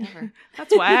anybody, ever.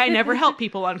 That's why I never help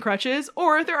people on crutches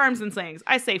or with their arms in slings.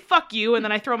 I say, fuck you, and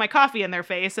then I throw my coffee in their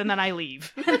face, and then I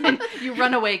leave. You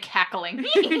run away cackling.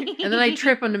 And then I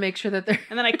trip them to make sure that they're...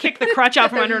 And then I kick the crutch out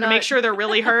from under them to make sure they're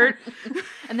really hurt.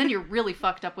 And then you're really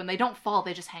fucked up. When they don't fall,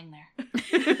 they just hang there.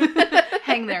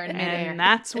 Hang there in midair. And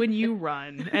that's when you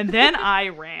run. And then I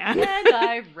ran.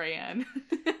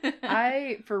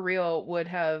 I, for real, would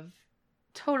have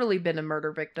totally been a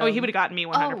murder victim. Oh, he would have gotten me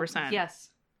 100%. Oh, yes.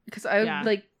 Because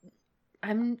I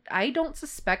don't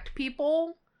suspect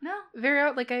people. No.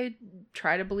 I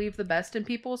try to believe the best in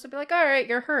people, so be like, all right,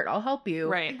 you're hurt, I'll help you.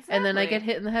 Right. Exactly. And then I get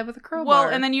hit in the head with a crowbar. Well,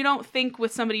 and then you don't think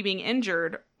with somebody being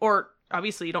injured, or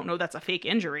obviously you don't know that's a fake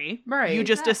injury. Right. You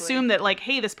just Exactly. assume that, like,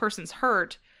 hey, this person's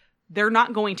hurt. They're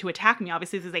not going to attack me,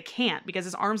 obviously, because they can't, because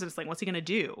his arm's in a sling. What's he going to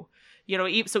do? You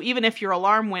know, so even if your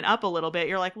alarm went up a little bit,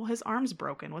 you're like, well, his arm's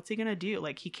broken. What's he going to do?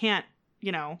 Like, he can't,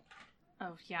 you know.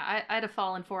 Oh, yeah. I'd have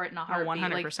fallen for it in a Oh, heartbeat.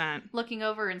 100%. Like, looking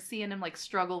over and seeing him, like,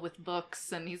 struggle with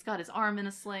books, and he's got his arm in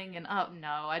a sling, and oh,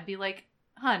 no. I'd be like,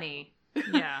 honey.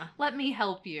 Yeah. Let me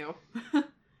help you.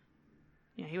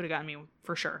 Yeah, he would have gotten me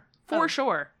for sure. Oh. For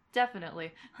sure.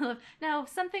 Definitely. No,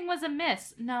 something was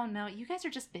amiss. No, you guys are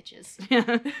just bitches.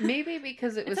 Maybe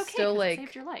because it was It's okay, still, 'cause it like,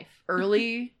 saved your life.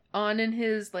 early on in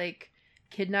his, like,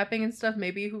 kidnapping and stuff.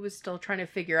 Maybe he was still trying to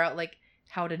figure out, like,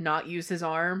 how to not use his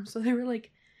arm. So they were like,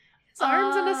 his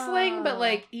arm's in a sling, but,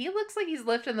 like, he looks like he's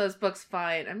lifting those books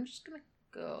fine. I'm just gonna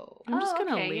go. I'm just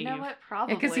gonna okay, leave. You know what?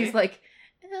 Probably. Because he's like,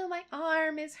 oh, my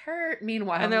arm is hurt.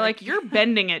 Meanwhile, And they're like, you're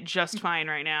bending it just fine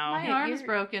right now. my Hey, arm's you're-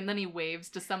 broken. Then he waves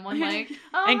to someone like,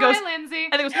 oh, And hi, goes- Lindsay.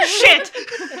 And it goes, shit!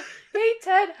 hey,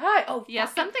 Ted, hi. Oh, Yeah,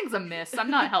 fuck. something's amiss. I'm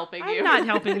not helping you. I'm not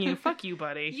helping you. Fuck you,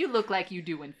 buddy. You look like you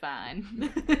doing fine.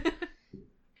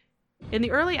 In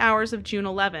the early hours of June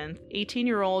 11th,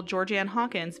 18-year-old Georgianne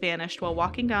Hawkins vanished while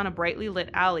walking down a brightly lit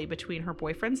alley between her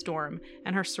boyfriend's dorm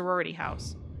and her sorority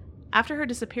house. After her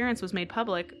disappearance was made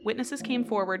public, witnesses came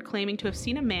forward claiming to have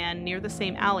seen a man near the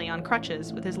same alley on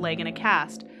crutches with his leg in a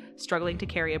cast, struggling to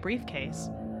carry a briefcase.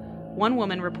 One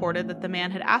woman reported that the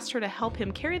man had asked her to help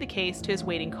him carry the case to his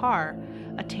waiting car,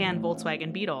 a tan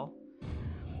Volkswagen Beetle.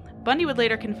 Bundy would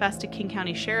later confess to King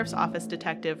County Sheriff's Office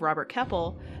Detective Robert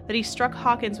Keppel that he struck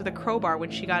Hawkins with a crowbar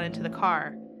when she got into the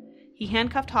car. He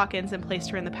handcuffed Hawkins and placed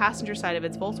her in the passenger side of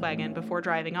its Volkswagen before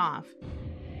driving off.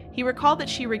 He recalled that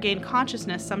she regained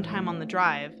consciousness sometime on the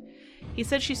drive. He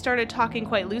said she started talking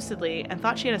quite lucidly and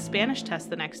thought she had a Spanish test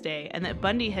the next day and that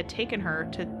Bundy had taken her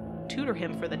to tutor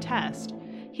him for the test.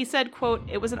 He said, quote,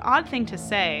 "It was an odd thing to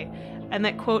say," and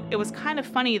that, quote, "it was kind of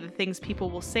funny the things people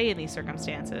will say in these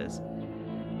circumstances."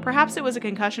 Perhaps it was a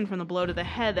concussion from the blow to the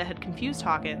head that had confused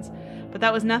Hawkins, but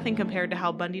that was nothing compared to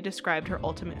how Bundy described her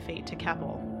ultimate fate to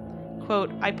Keppel.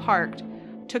 Quote, "I parked,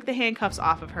 took the handcuffs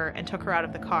off of her, and took her out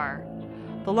of the car.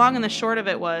 The long and the short of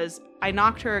it was, I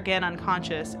knocked her again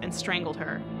unconscious and strangled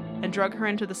her, and drug her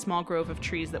into the small grove of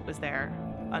trees that was there."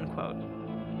 Unquote.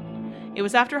 It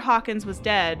was after Hawkins was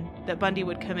dead that Bundy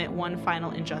would commit one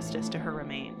final injustice to her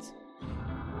remains.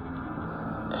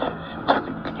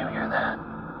 Can you hear that?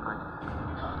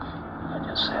 I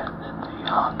just said that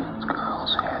the Hawkins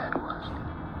girl's head was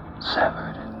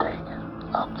severed and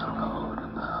taken up the road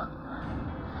about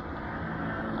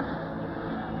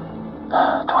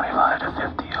 25 to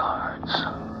 50 yards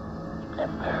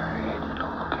and buried at a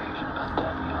location about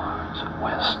 10 yards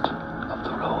west of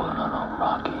the road on a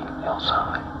rocky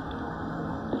hillside.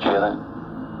 Did you hear that?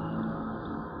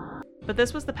 But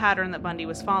this was the pattern that Bundy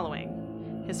was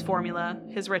following, his formula,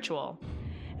 his ritual,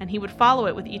 and he would follow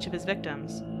it with each of his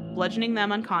victims, bludgeoning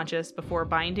them unconscious before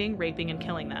binding, raping, and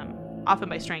killing them, often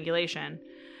by strangulation,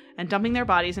 and dumping their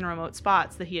bodies in remote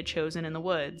spots that he had chosen in the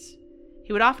woods.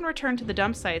 He would often return to the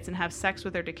dump sites and have sex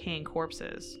with their decaying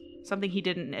corpses, something he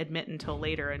didn't admit until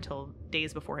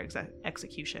days before his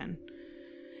execution.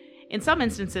 In some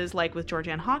instances, like with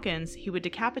Georgianne Hawkins, he would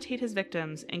decapitate his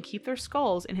victims and keep their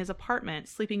skulls in his apartment,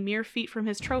 sleeping mere feet from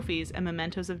his trophies and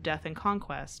mementos of death and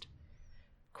conquest.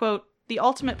 Quote, "The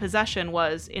ultimate possession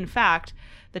was, in fact,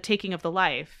 the taking of the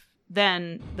life,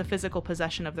 then the physical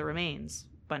possession of the remains,"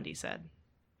 Bundy said.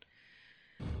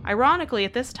 Ironically,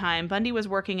 at this time, Bundy was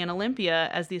working in Olympia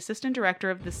as the assistant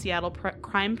director of the Seattle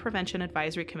Crime Prevention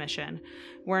Advisory Commission,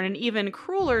 where in an even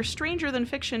crueler,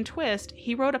 stranger-than-fiction twist,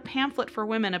 he wrote a pamphlet for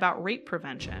women about rape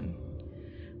prevention.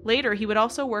 Later, he would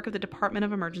also work at the Department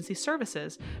of Emergency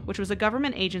Services, which was a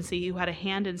government agency who had a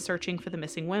hand in searching for the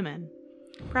missing women.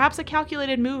 Perhaps a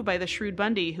calculated move by the shrewd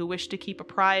Bundy, who wished to keep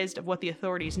apprised of what the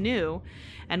authorities knew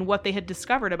and what they had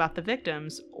discovered about the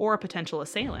victims or a potential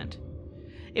assailant.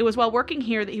 It was while working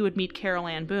here that he would meet Carol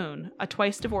Ann Boone, a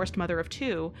twice-divorced mother of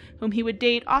two, whom he would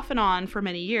date off and on for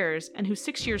many years, and who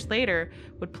 6 years later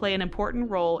would play an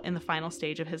important role in the final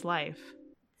stage of his life.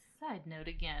 Side note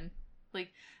again.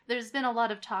 There's been a lot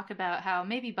of talk about how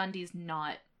maybe Bundy's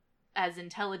not as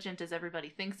intelligent as everybody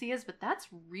thinks he is, but that's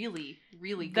really,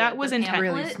 really good. That was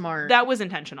really smart. That was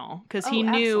intentional, because he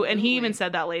knew, and he absolutely. even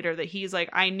said that later, that he's like,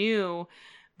 I knew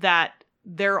that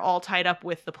they're all tied up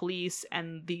with the police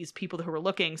and these people who were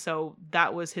looking, so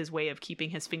that was his way of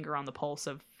keeping his finger on the pulse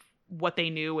of what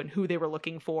they knew and who they were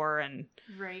looking for. And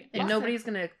right. And nobody's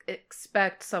going to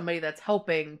expect somebody that's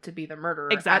helping to be the murderer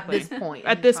Exactly. at this point.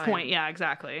 At this point, yeah,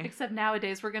 exactly. Except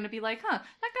nowadays we're going to be like, that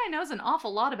guy knows an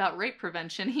awful lot about rape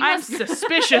prevention. I'm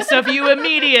suspicious of you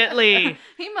immediately.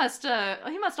 He must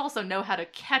also know how to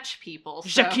catch people. So.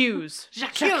 J'accuse.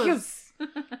 J'accuse.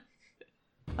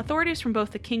 Authorities from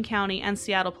both the King County and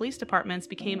Seattle police departments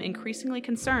became increasingly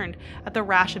concerned at the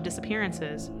rash of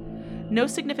disappearances. No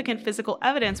significant physical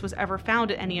evidence was ever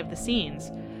found at any of the scenes.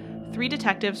 3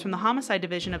 detectives from the homicide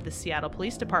division of the Seattle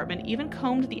Police Department even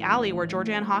combed the alley where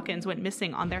Georgianne Hawkins went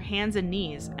missing on their hands and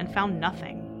knees and found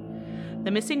nothing.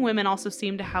 The missing women also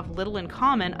seemed to have little in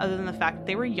common other than the fact that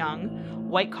they were young,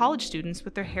 white college students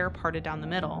with their hair parted down the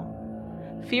middle.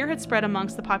 Fear had spread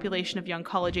amongst the population of young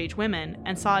college-age women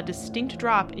and saw a distinct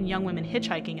drop in young women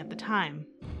hitchhiking at the time.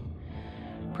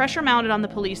 Pressure mounted on the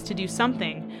police to do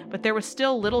something, but there was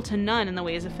still little to none in the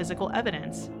ways of physical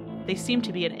evidence. They seemed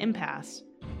to be at an impasse.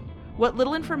 What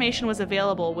little information was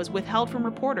available was withheld from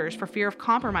reporters for fear of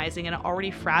compromising an already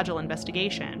fragile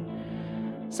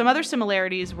investigation. Some other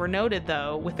similarities were noted,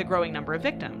 though, with the growing number of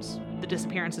victims. The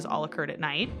disappearances all occurred at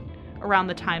night, around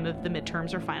the time of the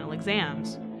midterms or final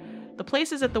exams. The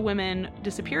places that the women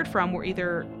disappeared from were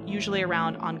either usually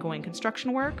around ongoing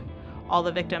construction work, all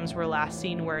the victims were last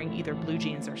seen wearing either blue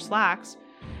jeans or slacks,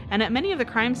 and at many of the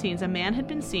crime scenes a man had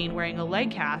been seen wearing a leg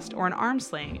cast or an arm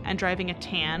sling and driving a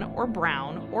tan or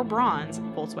brown or bronze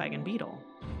Volkswagen Beetle.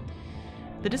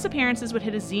 The disappearances would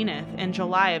hit a zenith in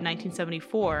July of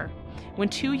 1974, when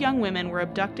 2 young women were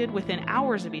abducted within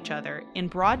hours of each other in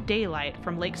broad daylight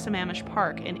from Lake Sammamish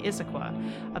Park in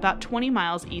Issaquah, about 20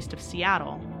 miles east of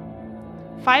Seattle.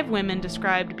 5 women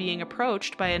described being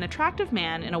approached by an attractive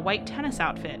man in a white tennis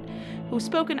outfit who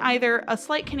spoke in either a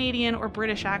slight Canadian or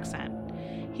British accent.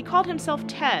 He called himself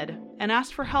Ted and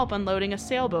asked for help unloading a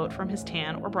sailboat from his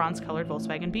tan or bronze-colored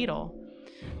Volkswagen Beetle.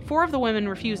 4 of the women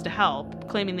refused to help,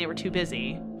 claiming they were too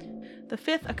busy. The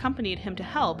 5th accompanied him to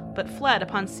help, but fled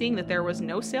upon seeing that there was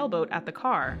no sailboat at the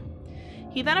car.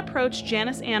 He then approached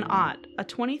Janice Ann Ott, a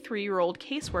 23-year-old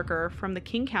caseworker from the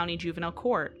King County Juvenile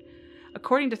Court.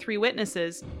 According to 3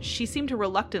 witnesses, she seemed to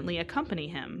reluctantly accompany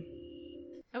him.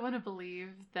 I want to believe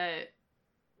that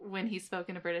when he spoke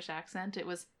in a British accent, it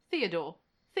was Theodore.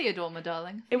 Theodore, my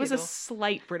darling. It was a Theodore.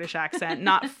 slight British accent,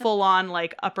 not full-on,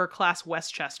 like, upper-class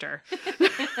Westchester. He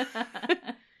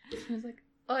was like,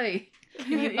 oi.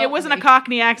 It wasn't a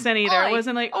Cockney accent either. Oi, It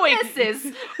wasn't like, oi, missus.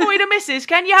 oi, the missus,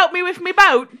 can you help me with me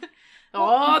boat?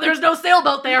 Oh, there's no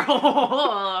sailboat there.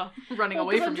 Running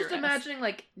away from I'm just your ass. imagining,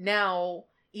 like, now,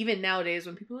 even nowadays,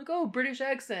 when people are like, oh, British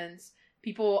accents,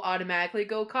 people automatically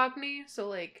go Cockney. So,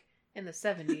 like, in the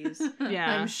 70s,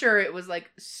 Yeah. I'm sure it was, like,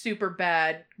 super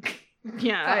bad.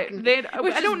 Yeah, Cockney, I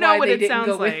which don't is know why what they it didn't sounds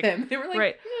go like. with him. They were like,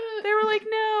 Right. "Eh." They were like,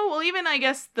 no. Well, even I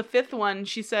guess the 5th one,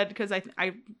 she said, because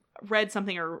I read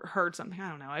something or heard something. I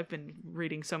don't know. I've been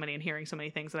reading so many and hearing so many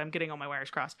things that I'm getting all my wires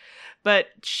crossed. But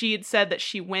she had said that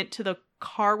she went to the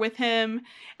car with him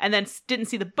and then didn't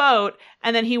see the boat.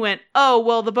 And then he went, oh,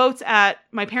 well, the boat's at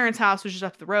my parents' house, which is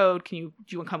up the road. Do you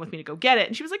want to come with me to go get it?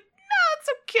 And she was like, no, it's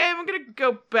okay. I'm going to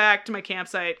go back to my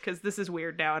campsite because this is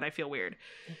weird now and I feel weird.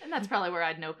 And that's probably where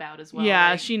I'd nope out as well.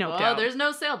 Yeah, like, she noped oh, out. There's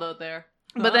no sailboat there.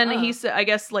 But then he said, I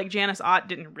guess, like, Janice Ott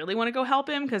didn't really want to go help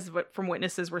him because from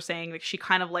witnesses were saying like she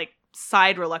kind of like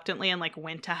sighed reluctantly and like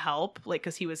went to help, like,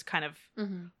 because he was kind of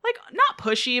like not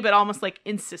pushy, but almost like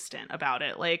insistent about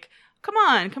it. Like, come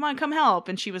on, come help.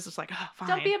 And she was just like, oh, fine.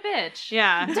 Don't be a bitch.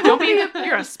 Yeah, don't be.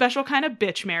 You're a special kind of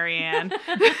bitch, Marianne.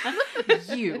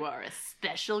 You are a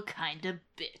special kind of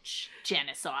bitch,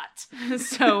 Janice Ott.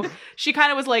 So she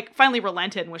kind of was like finally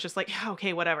relented and was just like, yeah,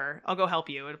 okay, whatever, I'll go help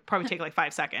you. It'll probably take like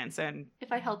 5 seconds. And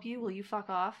If I help you, will you fuck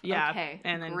off? yeah, Okay,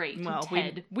 and then great. well,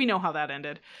 Ted. we know how that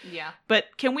ended. Yeah. But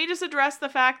can we just address the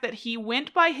fact that he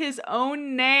went by his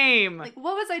own name? Like,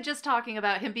 what was I just talking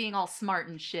about? Him being all smart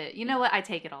and shit. You know what? I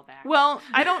take it all back. Well,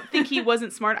 I don't think he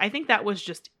wasn't smart. I think that's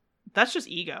just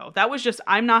ego. That was just,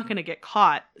 I'm not going to get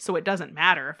caught, so it doesn't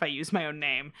matter if I use my own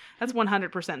name. That's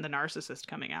 100% the narcissist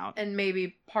coming out. And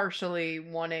maybe partially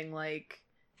wanting, like,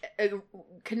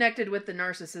 connected with the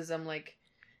narcissism, like,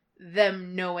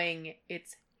 them knowing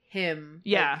it's him.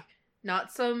 Yeah. Like,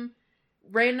 not some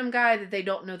random guy that they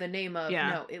don't know the name of. Yeah.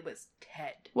 No, it was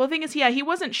Ted. Well, the thing is, yeah, he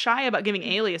wasn't shy about giving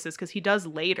aliases because he does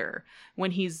later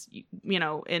when he's, you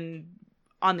know,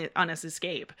 on his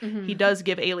escape. He does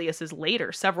give aliases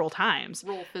later several times.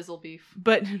 Roll fizzle beef.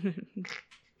 But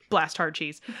blast hard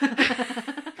cheese.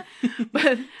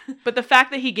 but the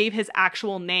fact that he gave his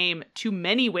actual name to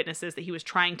many witnesses that he was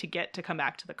trying to get to come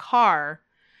back to the car,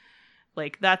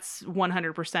 like, that's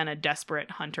 100% a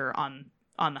desperate hunter on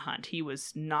the hunt. He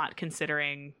was not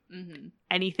considering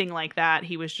anything like that.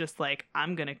 He was just like,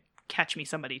 I'm gonna catch me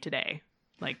somebody today.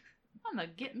 Like, I'm gonna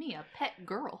get me a pet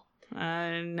girl.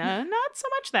 no, not so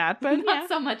much that, but Not yeah.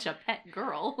 so much a pet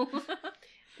girl.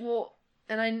 Well,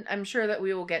 and I'm sure that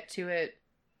we will get to it,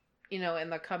 you know, in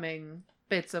the coming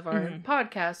bits of our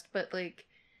podcast, but, like,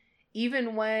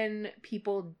 even when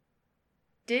people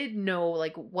did know,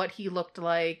 like, what he looked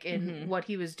like and what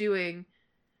he was doing,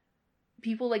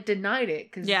 people, like, denied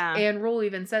it. Because Anne Rule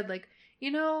even said, like,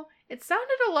 you know, it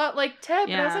sounded a lot like Ted,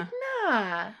 but I was like,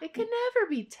 nah, it could never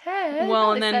be Ted.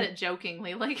 Well, and and then then said it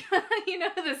jokingly, like, you know,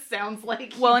 this sounds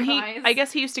like. Well, and guys. I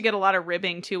guess he used to get a lot of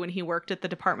ribbing too when he worked at the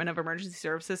Department of Emergency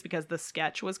Services because the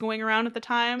sketch was going around at the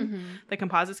time, the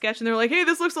composite sketch, and they were like, "Hey,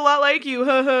 this looks a lot like you,"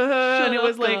 ha ha ha, and it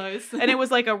was like, and it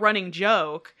was like a running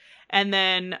joke. And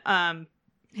then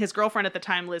his girlfriend at the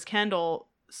time, Liz Kendall,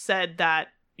 said that,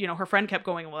 you know, her friend kept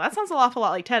going, "Well, that sounds an awful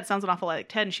lot like Ted. Sounds an awful lot like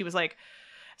Ted," and she was like.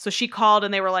 So she called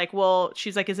and they were like, well,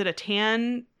 she's like, is it a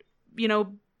tan, you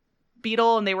know,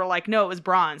 beetle? And they were like, no, it was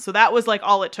bronze. So that was like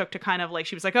all it took to kind of like,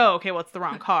 she was like, oh, okay, well, it's the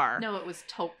wrong car. No, it was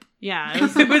taupe. Yeah.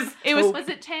 It was Was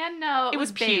it tan? No, it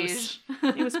was beige. puce.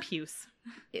 It was puce.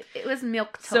 It was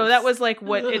milk toast. So that was like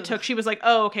what it took. She was like,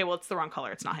 oh, okay, well, it's the wrong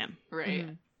color. It's not him. Right.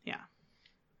 Yeah.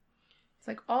 It's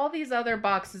like all these other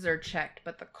boxes are checked,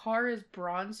 but the car is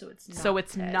bronze, so it's not So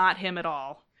it's Ted. not him at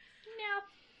all.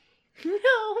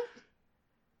 No.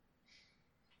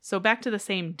 So back to the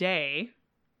same day.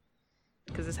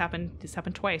 because this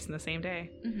happened twice in the same day.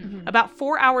 Mm-hmm. About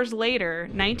 4 hours later,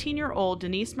 19-year-old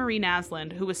Denise Marie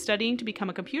Naslund, who was studying to become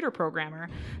a computer programmer,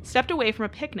 stepped away from a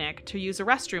picnic to use a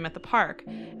restroom at the park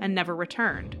and never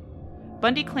returned.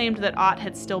 Bundy claimed that Ott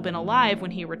had still been alive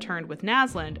when he returned with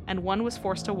Naslund, and one was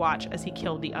forced to watch as he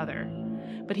killed the other.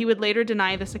 But he would later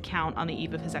deny this account on the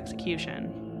eve of his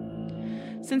execution.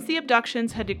 Since the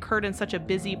abductions had occurred in such a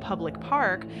busy public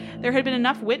park, there had been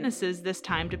enough witnesses this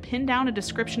time to pin down a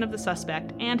description of the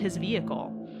suspect and his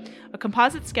vehicle. A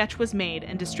composite sketch was made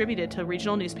and distributed to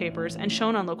regional newspapers and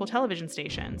shown on local television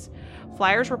stations.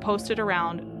 Flyers were posted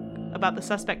around about the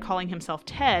suspect calling himself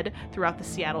Ted throughout the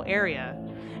Seattle area.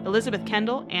 Elizabeth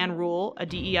Kendall, Ann Rule, a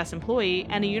DES employee,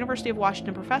 and a University of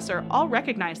Washington professor all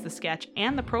recognized the sketch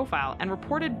and the profile and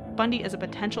reported Bundy as a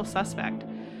potential suspect.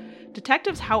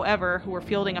 Detectives, however, who were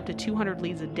fielding up to 200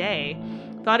 leads a day,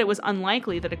 thought it was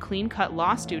unlikely that a clean-cut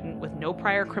law student with no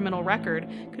prior criminal record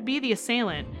could be the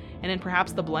assailant, and in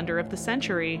perhaps the blunder of the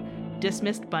century,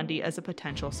 dismissed Bundy as a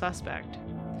potential suspect.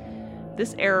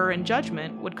 This error in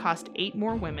judgment would cost 8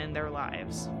 more women their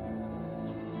lives.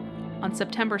 On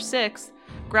September 6th,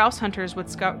 grouse hunters would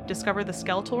discover the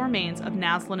skeletal remains of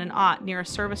Naslund and Ott near a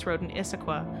service road in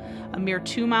Issaquah, a mere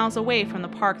 2 miles away from the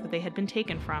park that they had been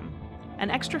taken from. An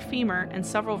extra femur and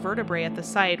several vertebrae at the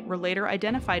site were later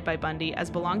identified by Bundy as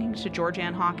belonging to George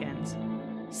Ann Hawkins.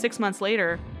 6 months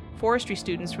later, forestry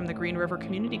students from the Green River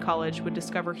Community College would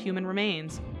discover human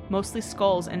remains, mostly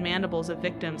skulls and mandibles of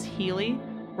victims Healy,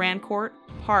 Rancourt,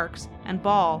 Parks, and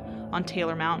Ball on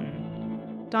Taylor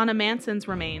Mountain. Donna Manson's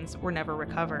remains were never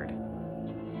recovered.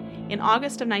 In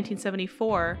August of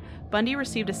 1974, Bundy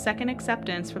received a second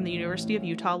acceptance from the University of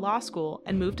Utah Law School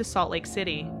and moved to Salt Lake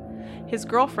City. His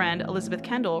girlfriend, Elizabeth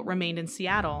Kendall, remained in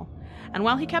Seattle, and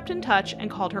while he kept in touch and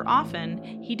called her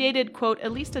often, he dated, quote,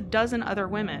 at least a dozen other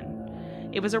women.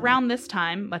 It was around this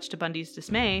time, much to Bundy's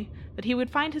dismay, that he would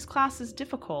find his classes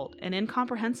difficult and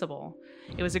incomprehensible.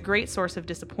 It was a great source of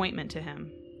disappointment to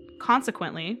him.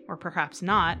 Consequently, or perhaps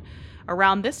not,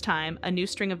 around this time, a new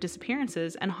string of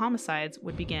disappearances and homicides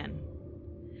would begin.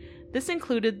 This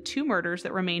included 2 murders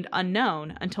that remained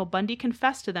unknown until Bundy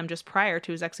confessed to them just prior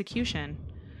to his execution.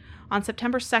 On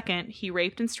September 2nd, he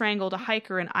raped and strangled a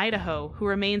hiker in Idaho who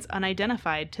remains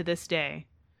unidentified to this day.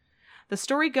 The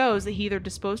story goes that he either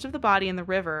disposed of the body in the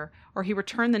river or he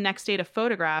returned the next day to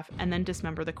photograph and then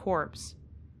dismember the corpse.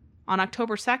 On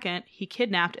October 2nd, he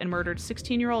kidnapped and murdered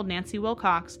 16-year-old Nancy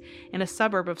Wilcox in a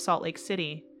suburb of Salt Lake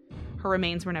City. Her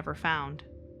remains were never found.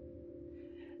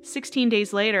 16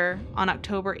 days later, on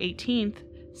October 18th,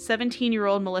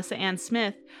 17-year-old Melissa Ann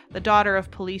Smith, the daughter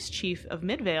of Police Chief of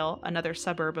Midvale, another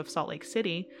suburb of Salt Lake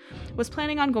City, was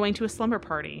planning on going to a slumber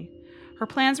party. Her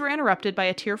plans were interrupted by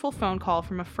a tearful phone call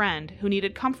from a friend who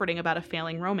needed comforting about a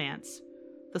failing romance.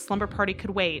 The slumber party could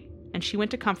wait, and she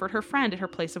went to comfort her friend at her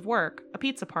place of work, a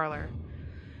pizza parlor.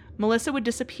 Melissa would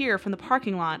disappear from the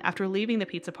parking lot after leaving the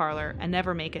pizza parlor and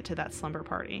never make it to that slumber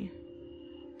party.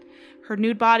 Her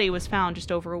nude body was found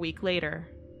just over a week later.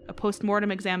 A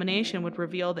post-mortem examination would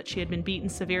reveal that she had been beaten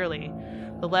severely.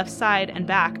 The left side and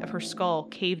back of her skull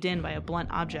caved in by a blunt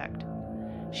object.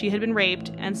 She had been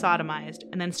raped and sodomized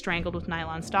and then strangled with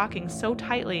nylon stockings so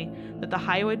tightly that the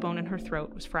hyoid bone in her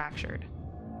throat was fractured.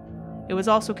 It was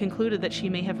also concluded that she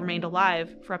may have remained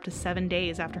alive for up to 7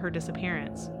 days after her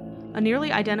disappearance. A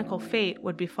nearly identical fate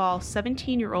would befall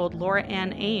 17-year-old Laura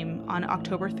Ann Aim on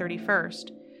October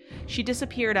 31st. She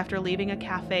disappeared after leaving a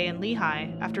cafe in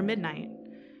Lehigh after midnight.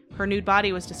 Her nude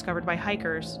body was discovered by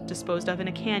hikers, disposed of in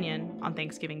a canyon on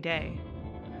Thanksgiving Day.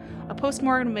 A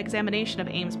post-mortem examination of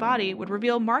Ames' body would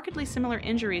reveal markedly similar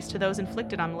injuries to those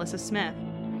inflicted on Melissa Smith.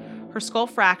 Her skull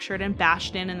fractured and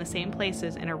bashed in the same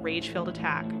places in a rage-filled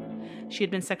attack. She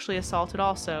had been sexually assaulted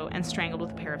also and strangled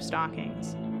with a pair of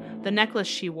stockings. The necklace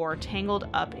she wore tangled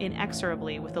up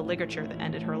inexorably with the ligature that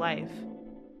ended her life.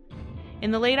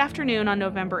 In the late afternoon on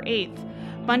November 8th,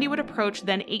 Bundy would approach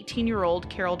then 18-year-old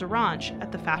Carol DeRanche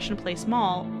at the Fashion Place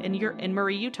Mall in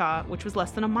Murray, Utah, which was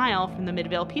less than a mile from the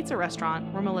Midvale Pizza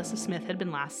restaurant where Melissa Smith had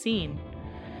been last seen.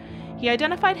 He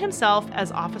identified himself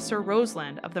as Officer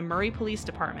Roseland of the Murray Police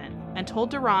Department and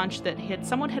told DeRanche that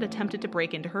someone had attempted to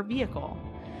break into her vehicle.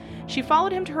 She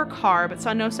followed him to her car but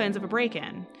saw no signs of a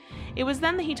break-in. It was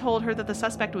then that he told her that the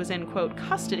suspect was in, quote,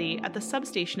 custody at the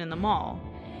substation in the mall.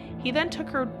 He then took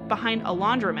her behind a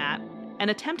laundromat and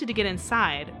attempted to get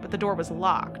inside, but the door was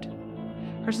locked.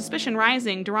 Her suspicion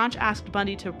rising, DeRanche asked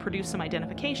Bundy to produce some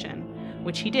identification,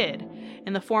 which he did,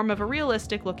 in the form of a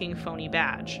realistic-looking phony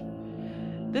badge.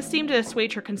 This seemed to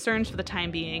assuage her concerns for the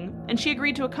time being, and she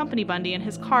agreed to accompany Bundy in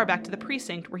his car back to the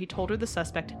precinct where he told her the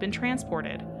suspect had been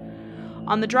transported.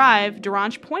 On the drive,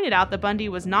 Duranche pointed out that Bundy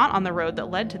was not on the road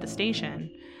that led to the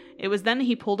station. It was then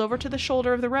he pulled over to the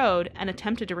shoulder of the road and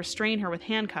attempted to restrain her with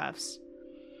handcuffs.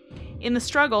 In the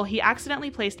struggle, he accidentally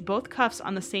placed both cuffs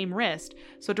on the same wrist,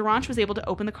 so Duranche was able to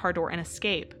open the car door and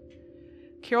escape.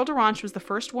 Carol Duranche was the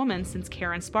first woman since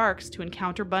Karen Sparks to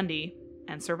encounter Bundy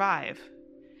and survive.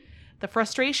 The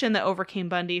frustration that overcame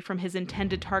Bundy from his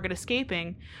intended target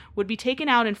escaping would be taken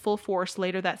out in full force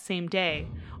later that same day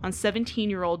on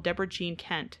 17-year-old Deborah Jean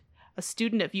Kent, a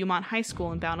student at Viewmont High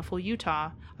School in Bountiful,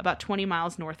 Utah, about 20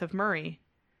 miles north of Murray.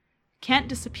 Kent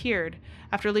disappeared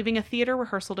after leaving a theater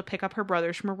rehearsal to pick up her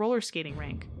brothers from a roller skating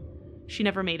rink. She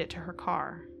never made it to her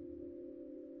car.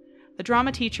 The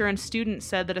drama teacher and student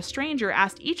said that a stranger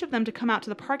asked each of them to come out to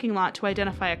the parking lot to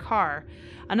identify a car.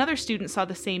 Another student saw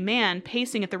the same man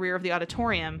pacing at the rear of the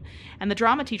auditorium, and the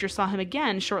drama teacher saw him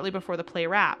again shortly before the play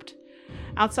wrapped.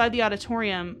 Outside the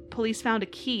auditorium, police found a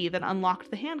key that unlocked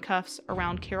the handcuffs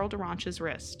around Carol Duranche's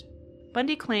wrist.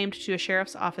 Bundy claimed to a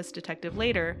sheriff's office detective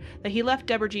later that he left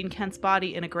Deborah Jean Kent's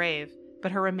body in a grave,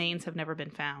 but her remains have never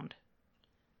been found.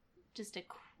 Just a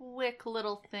quick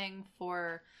little thing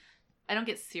for... I don't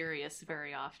get serious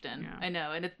very often. Yeah. I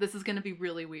know, and this is going to be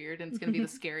really weird, and it's going to be the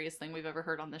scariest thing we've ever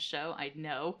heard on this show. I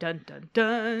know. Dun, dun,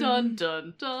 dun. Dun,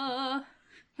 dun, dun.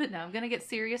 But no, I'm going to get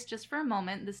serious just for a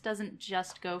moment. This doesn't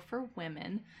just go for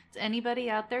women. It's anybody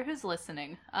out there who's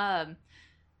listening.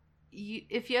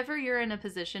 If you're in a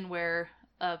position where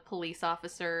a police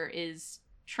officer is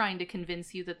trying to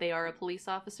convince you that they are a police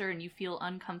officer and you feel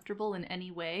uncomfortable in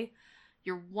any way,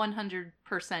 you're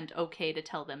 100% okay to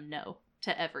tell them no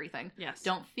to everything. Yes.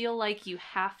 Don't feel like you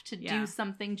have to do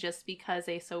something just because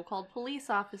a so-called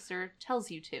police officer tells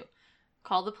you to.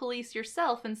 Call the police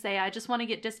yourself and say, I just want to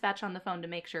get dispatch on the phone to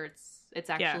make sure it's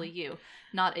actually you.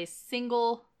 Not a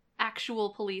single actual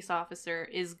police officer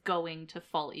is going to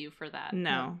fault you for that.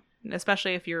 No.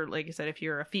 Especially if you're, like you said, if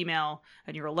you're a female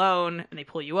and you're alone and they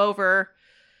pull you over,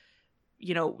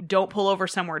 don't pull over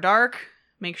somewhere dark.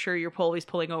 Make sure you're always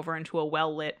pulling over into a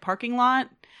well-lit parking lot.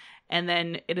 And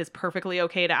then it is perfectly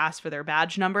okay to ask for their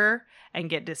badge number and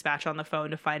get dispatch on the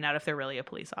phone to find out if they're really a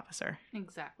police officer.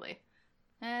 Exactly.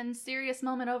 And serious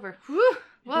moment over. Whew.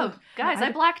 Whoa, guys,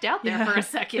 I blacked out there for a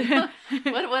second.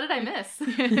 What did I miss?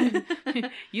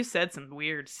 You said some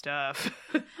weird stuff.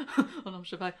 Cover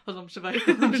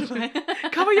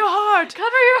your heart!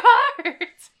 Cover your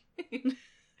heart!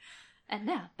 And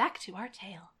now, back to our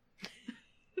tale.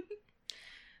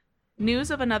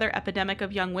 News of another epidemic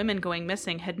of young women going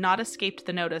missing had not escaped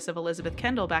the notice of Elizabeth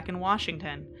Kendall back in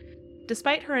Washington.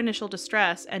 Despite her initial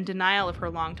distress and denial of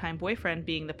her longtime boyfriend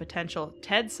being the potential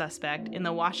Ted suspect in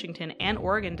the Washington and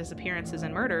Oregon disappearances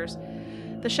and murders,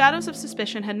 the shadows of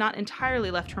suspicion had not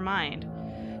entirely left her mind.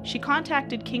 She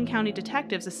contacted King County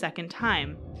detectives a second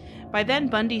time. By then,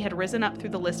 Bundy had risen up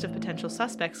through the list of potential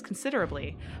suspects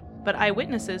considerably, but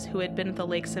eyewitnesses who had been at the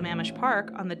Lake Sammamish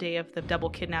Park on the day of the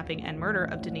double kidnapping and murder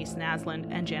of Denise Naslund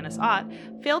and Janice Ott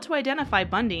failed to identify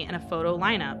Bundy in a photo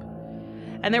lineup.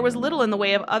 And there was little in the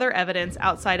way of other evidence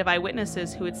outside of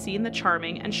eyewitnesses who had seen the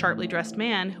charming and sharply dressed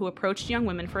man who approached young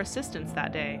women for assistance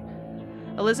that day.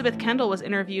 Elizabeth Kendall was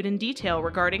interviewed in detail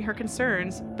regarding her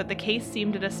concerns, but the case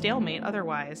seemed at a stalemate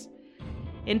otherwise.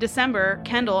 In December,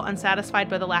 Kendall, unsatisfied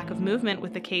by the lack of movement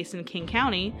with the case in King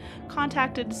County,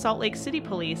 contacted Salt Lake City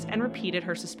police and repeated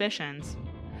her suspicions.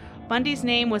 Bundy's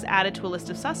name was added to a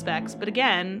list of suspects, but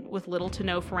again, with little to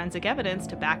no forensic evidence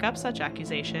to back up such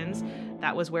accusations,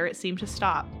 that was where it seemed to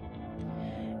stop.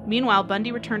 Meanwhile,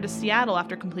 Bundy returned to Seattle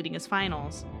after completing his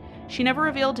finals. She never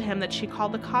revealed to him that she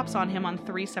called the cops on him on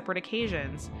 3 separate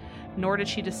occasions, nor did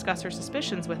she discuss her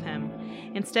suspicions with him.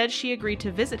 Instead, she agreed to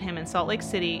visit him in Salt Lake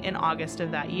City in August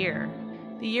of that year.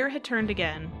 The year had turned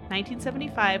again.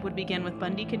 1975 would begin with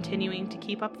Bundy continuing to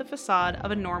keep up the facade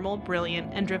of a normal,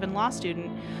 brilliant, and driven law student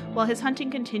while his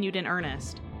hunting continued in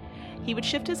earnest. He would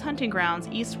shift his hunting grounds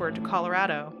eastward to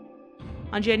Colorado.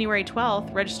 On January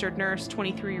 12th, registered nurse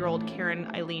 23-year-old Karen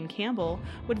Eileen Campbell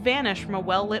would vanish from a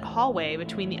well-lit hallway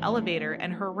between the elevator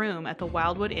and her room at the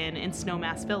Wildwood Inn in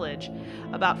Snowmass Village,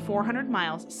 about 400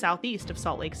 miles southeast of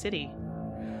Salt Lake City.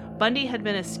 Bundy had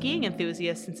been a skiing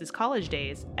enthusiast since his college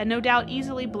days, and no doubt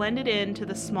easily blended into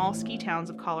the small ski towns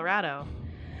of Colorado.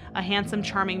 A handsome,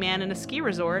 charming man in a ski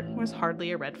resort was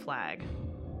hardly a red flag.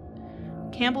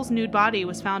 Campbell's nude body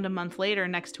was found a month later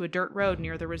next to a dirt road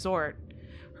near the resort.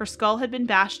 Her skull had been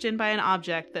bashed in by an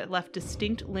object that left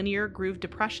distinct linear grooved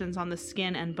depressions on the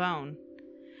skin and bone.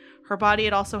 Her body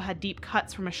had also had deep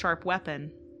cuts from a sharp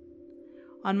weapon.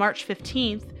 On March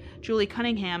 15th, Julie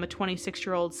Cunningham, a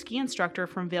 26-year-old ski instructor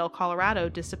from Vail, Colorado,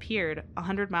 disappeared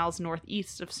 100 miles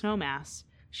northeast of Snowmass.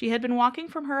 She had been walking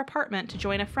from her apartment to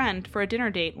join a friend for a dinner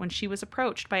date when she was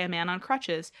approached by a man on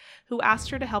crutches who asked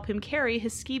her to help him carry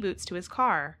his ski boots to his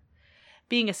car.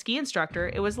 Being a ski instructor,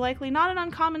 it was likely not an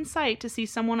uncommon sight to see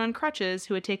someone on crutches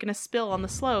who had taken a spill on the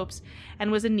slopes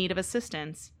and was in need of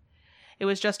assistance. It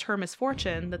was just her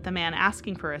misfortune that the man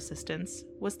asking for assistance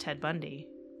was Ted Bundy.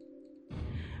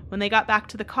 When they got back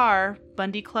to the car,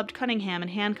 Bundy clubbed Cunningham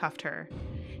and handcuffed her.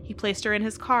 He placed her in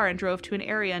his car and drove to an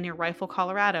area near Rifle,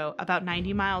 Colorado, about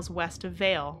 90 miles west of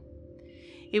Vail.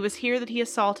 It was here that he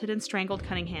assaulted and strangled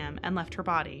Cunningham and left her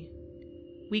body.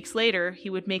 Weeks later, he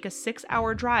would make a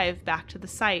 6-hour drive back to the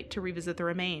site to revisit the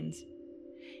remains.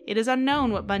 It is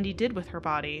unknown what Bundy did with her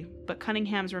body, but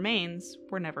Cunningham's remains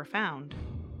were never found.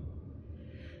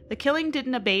 The killing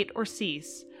didn't abate or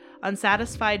cease.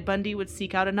 Unsatisfied, Bundy would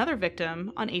seek out another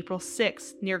victim on April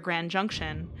 6th near Grand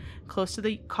Junction, close to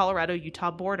the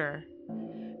Colorado-Utah border.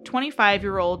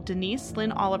 25-year-old Denise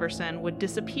Lynn Oliverson would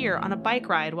disappear on a bike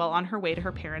ride while on her way to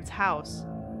her parents' house.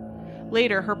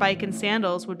 Later, her bike and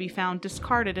sandals would be found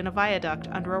discarded in a viaduct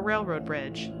under a railroad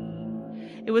bridge.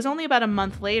 It was only about a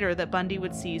month later that Bundy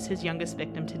would seize his youngest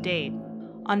victim to date.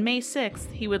 On May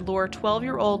 6th, he would lure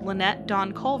 12-year-old Lynette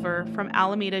Dawn Culver from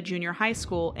Alameda Junior High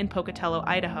School in Pocatello,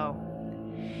 Idaho.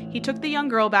 He took the young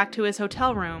girl back to his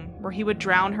hotel room, where he would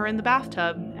drown her in the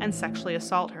bathtub and sexually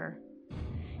assault her.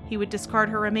 He would discard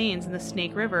her remains in the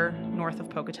Snake River, north of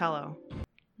Pocatello.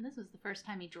 This was the first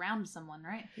time he drowned someone,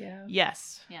 right? Yeah.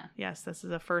 Yes. Yeah. Yes, this is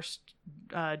the first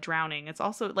drowning. It's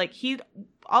also, like, he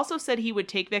also said he would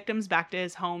take victims back to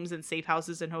his homes and safe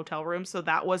houses and hotel rooms, so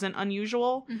that wasn't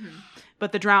unusual. Mm-hmm.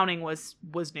 But the drowning was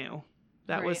new.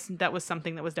 That was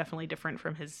something that was definitely different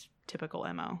from his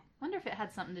typical MO. Wonder if it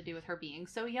had something to do with her being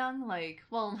so young. Like,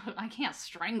 well, I can't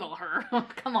strangle her.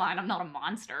 Come on, I'm not a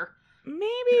monster.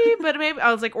 Maybe, but maybe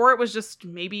I was like, or it was just,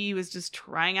 maybe he was just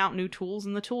trying out new tools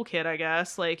in the toolkit, I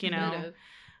guess. Like, you know,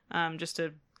 just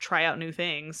to try out new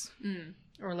things. Mm.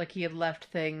 Or like he had left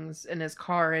things in his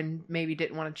car and maybe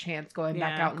didn't want a chance going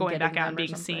back out and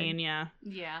being seen. Yeah.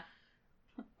 Yeah.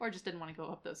 Or just didn't want to go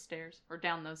up those stairs or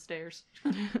down those stairs.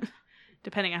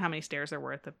 Depending on how many stairs there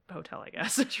were at the hotel, I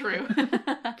guess. True.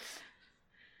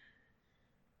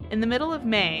 In the middle of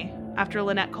May, after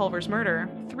Lynette Culver's murder,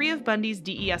 3 of Bundy's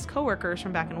DES coworkers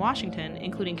from back in Washington,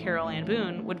 including Carol Ann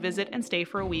Boone, would visit and stay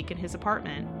for a week in his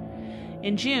apartment.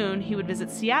 In June, he would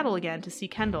visit Seattle again to see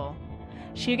Kendall.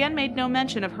 She again made no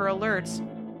mention of her alerts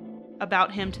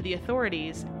about him to the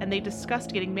authorities, and they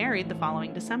discussed getting married the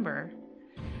following December.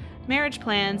 Marriage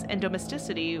plans and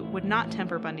domesticity would not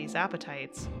temper Bundy's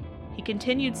appetites. He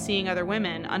continued seeing other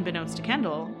women, unbeknownst to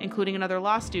Kendall, including another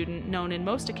law student known in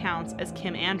most accounts as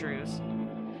Kim Andrews.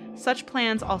 Such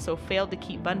plans also failed to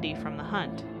keep Bundy from the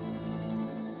hunt.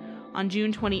 On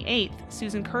June 28th,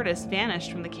 Susan Curtis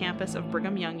vanished from the campus of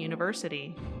Brigham Young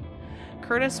University.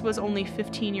 Curtis was only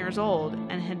 15 years old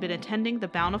and had been attending the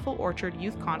Bountiful Orchard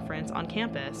Youth Conference on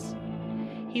campus.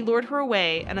 He lured her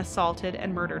away and assaulted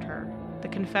and murdered her, the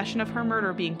confession of her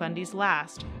murder being Bundy's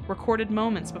last, recorded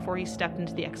moments before he stepped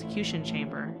into the execution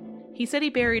chamber. He said he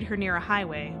buried her near a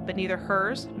highway, but neither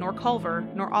hers, nor Culver,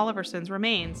 nor Oliverson's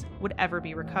remains would ever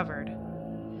be recovered.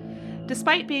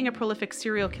 Despite being a prolific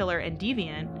serial killer and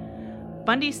deviant,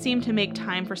 Bundy seemed to make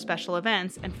time for special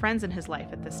events and friends in his life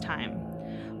at this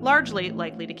time, largely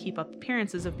likely to keep up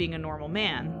appearances of being a normal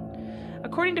man.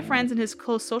 According to friends in his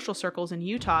close social circles in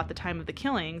Utah at the time of the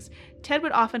killings, Ted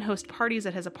would often host parties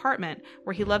at his apartment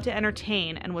where he loved to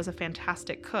entertain and was a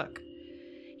fantastic cook.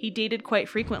 He dated quite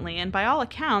frequently and, by all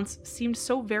accounts, seemed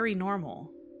so very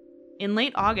normal. In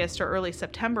late August or early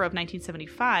September of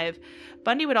 1975,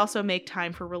 Bundy would also make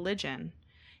time for religion.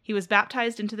 He was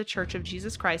baptized into the Church of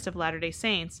Jesus Christ of Latter-day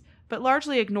Saints, but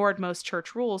largely ignored most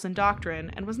church rules and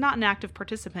doctrine and was not an active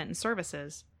participant in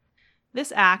services.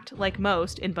 This act, like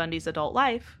most in Bundy's adult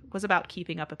life, was about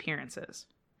keeping up appearances.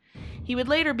 He would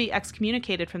later be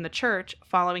excommunicated from the church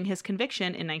following his conviction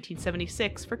in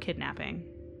 1976 for kidnapping.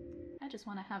 I just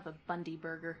want to have a Bundy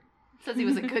burger. It says he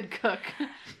was a good cook.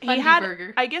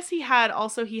 Burger. I guess he had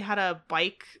a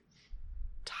bike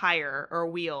tire or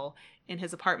wheel in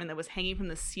his apartment that was hanging from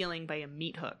the ceiling by a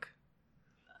meat hook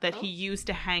that he used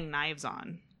to hang knives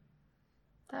on.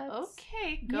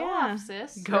 Okay, go off,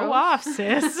 sis. Go off,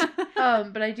 sis.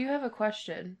 But I do have a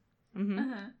question. Mm-hmm.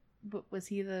 Uh-huh. Was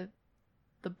he the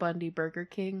Bundy Burger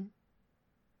King?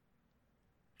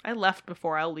 I left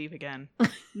before. I'll leave again.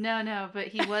 No, but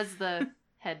he was the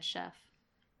head chef.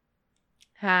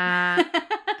 Ha!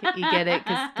 You get it?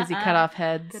 Because he cut off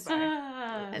heads.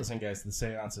 Listen, guys, the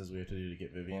seances we have to do to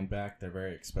get Vivian back, they're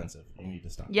very expensive. You need to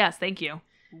stop. Yes, thank you.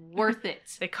 Worth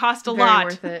it. They cost a Very lot.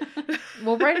 worth it.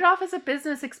 We'll write it off as a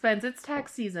business expense. It's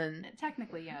tax season.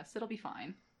 Technically, yes. It'll be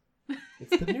fine.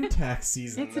 It's the new tax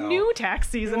season. It's though. a new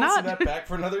tax We season, won't see not that back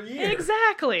for another year.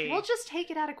 exactly. We'll just take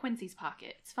it out of Quincy's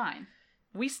pocket. It's fine.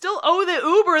 We still owe the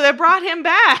Uber that brought him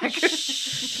back.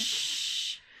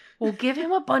 We'll give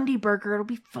him a Bundy burger. It'll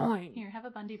be fine. Here, have a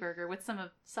Bundy burger with some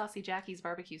of Saucy Jackie's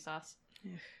barbecue sauce.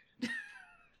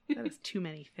 That is too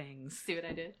many things. See what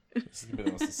I did? This is gonna be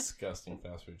the most disgusting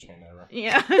fast food chain ever.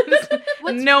 Yeah.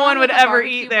 What's No wrong one would with a ever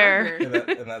barbecue eat there.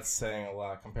 burger? And that's saying a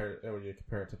lot compared when you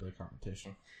compare it to the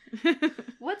competition.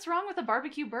 What's wrong with a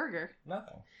barbecue burger?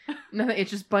 Nothing. Nothing. It's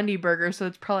just Bundy burger, so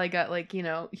it's probably got like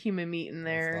human meat in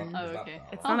there. It's not- Oh, it's not okay.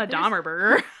 that It's one. not a there's- Dahmer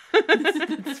burger.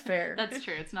 That's fair. That's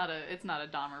true. It's not a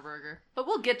Dahmer burger. But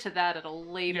we'll get to that at a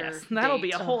later Yes, that'll be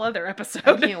a date. whole other I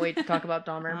episode. can't wait to talk about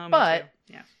Dahmer. Me but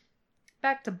too. Yeah.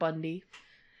 back to Bundy.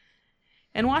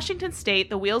 In Washington state,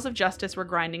 the wheels of justice were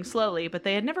grinding slowly, but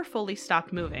they had never fully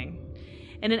stopped moving.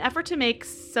 In an effort to make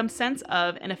some sense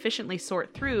of and efficiently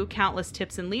sort through countless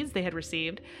tips and leads they had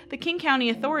received, the King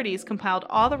County authorities compiled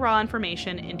all the raw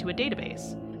information into a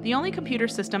database. The only computer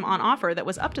system on offer that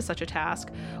was up to such a task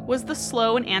was the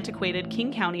slow and antiquated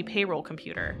King County payroll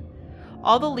computer.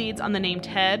 All the leads on the name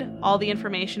Ted, all the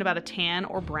information about a tan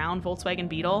or brown Volkswagen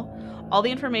Beetle, all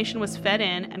the information was fed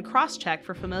in and cross-checked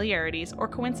for familiarities or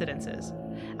coincidences.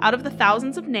 Out of the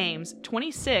thousands of names,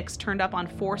 26 turned up on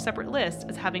 4 separate lists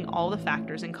as having all the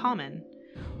factors in common.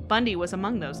 Bundy was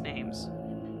among those names.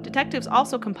 Detectives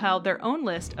also compiled their own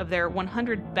list of their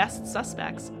 100 best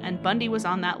suspects, and Bundy was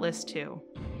on that list too.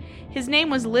 His name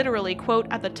was literally, quote,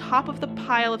 at the top of the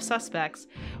pile of suspects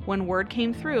when word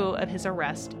came through of his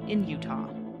arrest in Utah.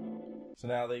 So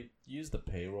now they use the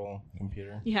payroll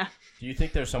computer. Yeah. Do you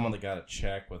think there's someone that got a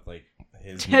check with like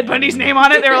his Ted Bundy's name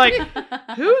on it. They're like,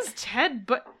 who's Ted?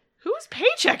 But whose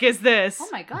paycheck is this? Oh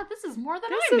my god, this is more than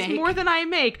This I is make. more than I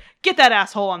make. Get that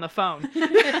asshole on the phone.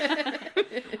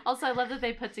 Also, I love that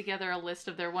they put together a list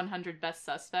of their 100 best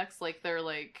suspects. Like they're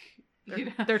like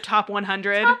Their top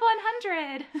 100. top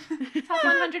 100, top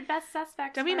 100 best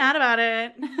suspects. Don't be for- mad about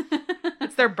it.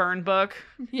 It's their burn book.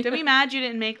 Don't be mad you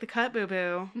didn't make the cut,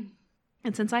 boo-boo.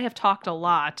 And since I have talked a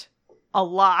lot,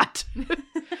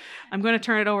 I'm going to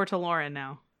turn it over to Lauren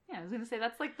now. Yeah, I was gonna say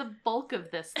that's like the bulk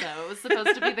of this, though. It was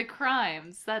supposed to be the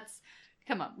crimes.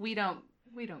 Come on, we don't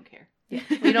care.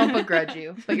 We don't begrudge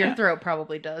you, but your Yeah. throat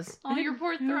probably does. Oh, your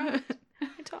poor throat.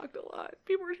 I talked a lot.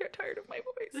 People are tired of my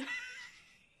voice.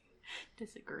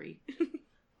 Disagree.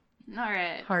 All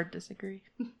right. Hard disagree.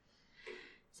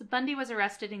 So Bundy was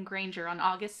arrested in Granger on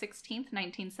August 16th,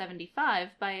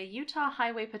 1975, by a Utah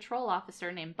Highway Patrol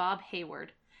officer named Bob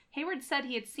Hayward. Hayward said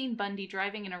he had seen Bundy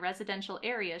driving in a residential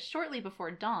area shortly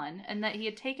before dawn, and that he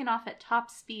had taken off at top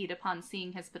speed upon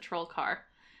seeing his patrol car.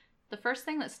 The first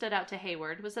thing that stood out to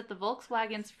Hayward was that the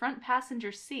Volkswagen's front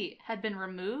passenger seat had been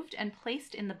removed and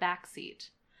placed in the back seat.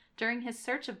 During his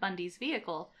search of Bundy's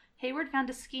vehicle, Hayward found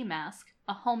a ski mask,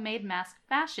 a homemade mask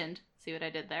fashioned, see what I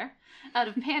did there, out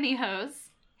of pantyhose,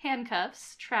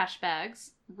 handcuffs, trash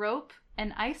bags, rope,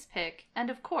 an ice pick, and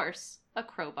of course, a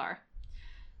crowbar.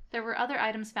 There were other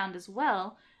items found as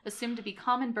well, assumed to be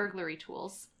common burglary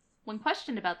tools. When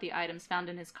questioned about the items found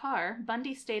in his car,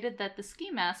 Bundy stated that the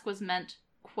ski mask was meant,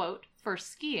 quote, for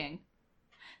skiing.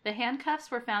 The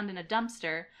handcuffs were found in a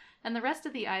dumpster, and the rest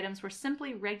of the items were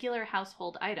simply regular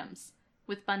household items.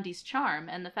 With Bundy's charm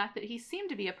and the fact that he seemed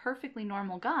to be a perfectly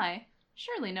normal guy,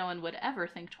 surely no one would ever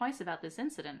think twice about this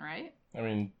incident, right? I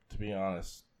mean, to be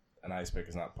honest, an ice pick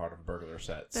is not part of a burglar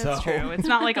set. That's so. true. It's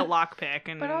not like a lockpick.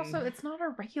 And But also, it's not a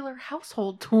regular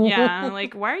household tool. yeah,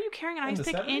 like, why are you carrying an In ice the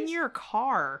pick 70s? in your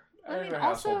car? I mean, Every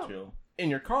household also- tool. In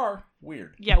your car,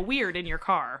 weird. Yeah, weird in your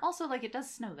car. Also, like, it does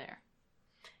snow there.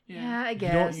 Yeah, I You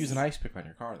guess. don't use an ice pick on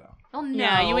your car, though. Well, no,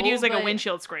 Yeah, you would use like a but-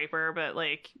 windshield scraper, but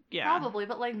like, yeah. Probably,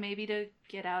 but like maybe to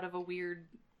get out of a weird.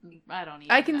 I don't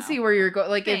even I can know. see where you're going.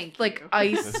 Like, Thank if, like, you.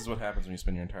 ice. This is what happens when you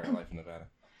spend your entire life in Nevada.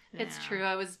 It's Yeah. true.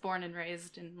 I was born and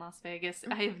raised in Las Vegas.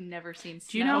 I have never seen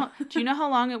snow. Do you know how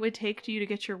long it would take you to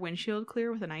get your windshield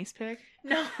clear with an ice pick?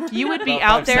 No. You would be About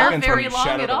out 5 there seconds very when you long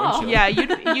shatter at the all. windshield.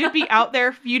 Yeah, you'd be out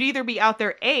there. You'd either be out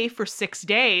there A for 6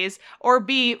 days or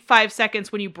B 5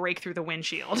 seconds when you break through the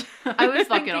windshield. I was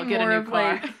Fuck it, thinking I'll get a more new of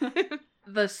car. like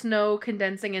the snow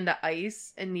condensing into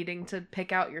ice and needing to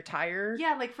pick out your tire.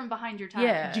 Yeah, like from behind your tire.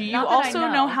 Yeah. Do you Not that I also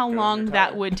know how Goes long your that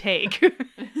tire. would take?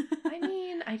 I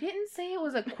mean, I didn't say it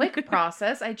was a quick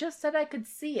process. I just said I could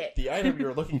see it. The item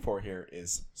you're looking for here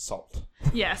is salt.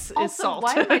 Yes, is Also, salt.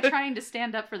 why am I trying to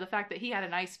stand up for the fact that he had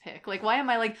an ice pick? Like, why am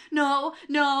I like, no,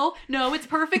 it's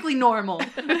perfectly normal.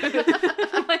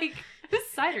 I'm like, whose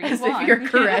side are you As on? if you're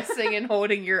caressing and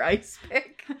holding your ice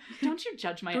pick. Don't you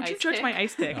judge my Don't ice you judge pick. my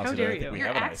ice pick. Oh, How so dare I think you? we Your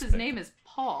have an ice axe's pick. name is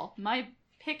Paul. My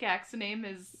pickaxe name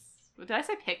is... Did I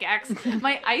say pickaxe?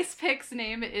 My ice pick's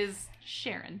name is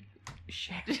Sharon.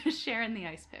 Sharon the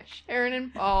ice pick. Aaron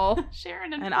and Paul.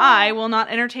 Sharon and And Paul. I will not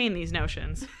entertain these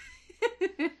notions.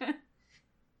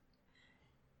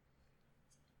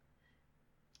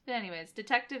 But anyways,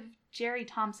 Detective Jerry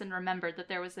Thompson remembered that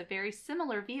there was a very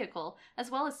similar vehicle,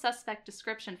 as well as suspect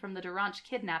description from the Duranch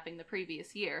kidnapping the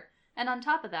previous year. And on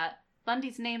top of that,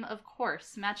 Bundy's name, of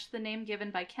course, matched the name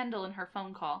given by Kendall in her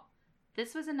phone call.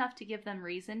 This was enough to give them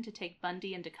reason to take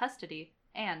Bundy into custody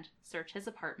and search his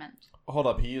apartment. Hold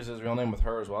up, he used his real name with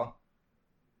her as well?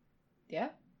 Yeah.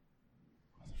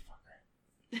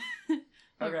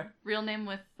 Okay. Real name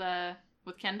with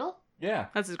Kendall? Yeah.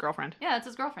 That's his girlfriend. Yeah, it's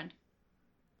his girlfriend.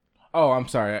 Oh, I'm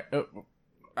sorry.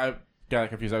 I got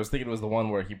confused. I was thinking it was the one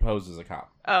where he posed as a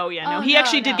cop. Oh, yeah, no. Oh, He no,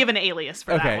 actually did no. give an alias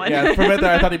for Okay, that one. yeah. For a minute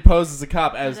there, I thought he posed as a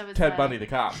cop as That was, Ted Bundy, the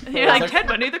cop. You're I was like, Ted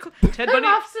Bundy, Ted Bundy,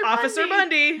 Officer Officer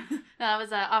Bundy. No, that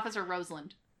was Officer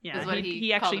Roseland. Yeah, Is what he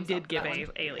he actually called did himself give for that a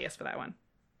one. alias for that one.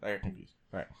 I got confused.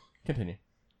 All right, continue.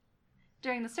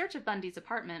 During the search of Bundy's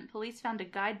apartment, police found a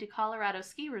guide to Colorado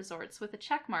ski resorts with a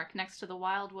check mark next to the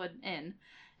Wildwood Inn,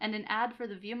 and an ad for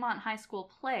the Viewmont High School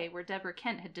play where Deborah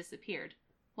Kent had disappeared.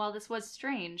 While this was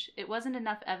strange, it wasn't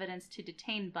enough evidence to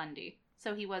detain Bundy,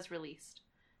 so he was released.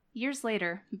 Years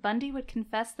later, Bundy would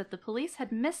confess that the police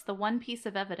had missed the one piece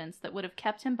of evidence that would have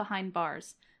kept him behind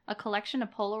bars, a collection of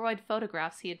Polaroid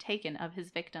photographs he had taken of his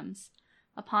victims.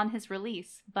 Upon his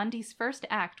release, Bundy's first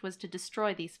act was to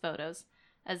destroy these photos,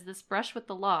 as this brush with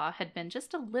the law had been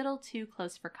just a little too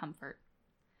close for comfort.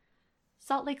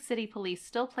 Salt Lake City police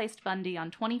still placed Bundy on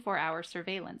 24-hour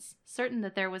surveillance, certain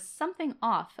that there was something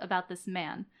off about this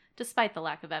man, despite the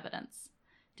lack of evidence.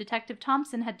 Detective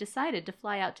Thompson had decided to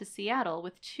fly out to Seattle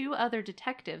with 2 other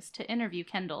detectives to interview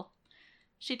Kendall.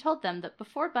 She told them that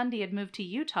before Bundy had moved to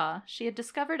Utah, she had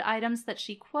discovered items that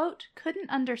she, quote, couldn't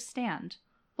understand,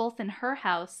 both in her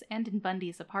house and in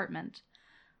Bundy's apartment.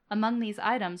 Among these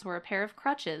items were a pair of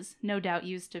crutches, no doubt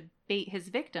used to bait his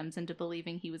victims into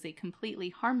believing he was a completely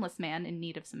harmless man in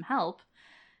need of some help,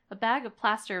 a bag of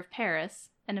plaster of Paris,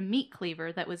 and a meat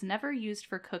cleaver that was never used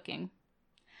for cooking.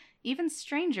 Even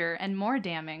stranger and more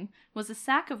damning was a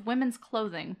sack of women's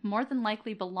clothing, more than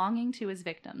likely belonging to his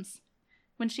victims.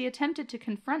 When she attempted to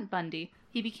confront Bundy,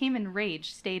 he became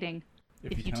enraged, stating,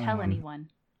 "If you tell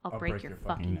anyone, I'll break your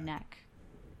fucking neck."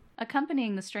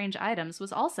 Accompanying the strange items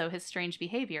was also his strange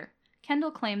behavior.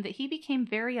 Kendall claimed that he became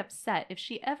very upset if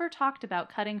she ever talked about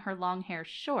cutting her long hair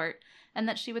short, and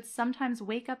that she would sometimes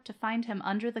wake up to find him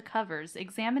under the covers,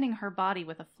 examining her body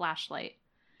with a flashlight.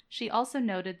 She also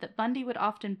noted that Bundy would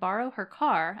often borrow her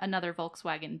car, another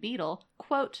Volkswagen Beetle,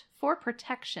 quote, for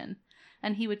protection,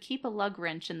 and he would keep a lug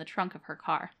wrench in the trunk of her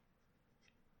car.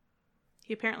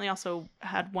 He apparently also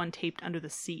had one taped under the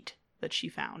seat that she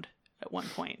found at one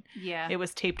point. Yeah. It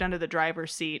was taped under the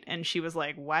driver's seat, and she was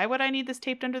like, why would I need this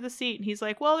taped under the seat? And he's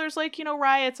like, well, there's like,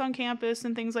 riots on campus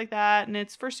and things like that, and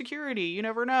it's for security. You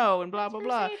never know, and blah, blah,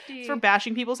 blah. Safety. It's for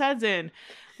bashing people's heads in.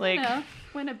 Like,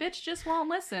 When a bitch just won't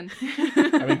listen.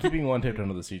 I mean, keeping one taped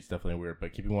under the seat's definitely weird,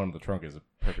 but keeping one in the trunk is a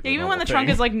perfectly even normal when the thing. trunk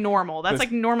is like normal. That's This-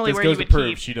 like normally this where goes you would to prove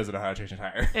keep. she doesn't know how to change a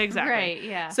tire. Exactly. Right,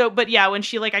 yeah. So, but yeah, when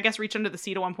she I guess reached under the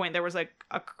seat at one point, there was like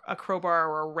a crowbar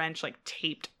or a wrench like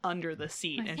taped under the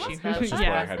seat, Like, and what's she that? That's just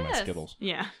where I yeah, had my This. Skittles.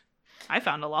 yeah. I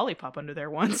found a lollipop under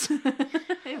there once.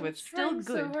 It was still Trying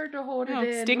so good. hard to hold Oh, it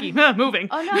it's in. sticky. Moving.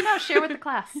 Oh, no, share with the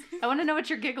class. I want to know what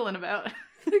you're giggling about.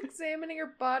 Examining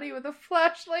her body with a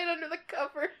flashlight under the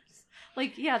covers.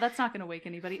 Like, yeah, that's not going to wake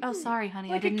anybody. Oh, sorry, honey,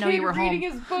 I Like didn't a know you kid were reading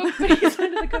home. his book, but he's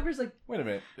under the covers like, Wait a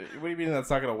minute. What do you mean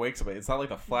that's not going to wake somebody? It's not like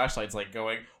the flashlight's like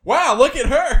going, wow, look at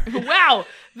her! Wow,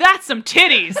 that's some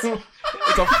titties.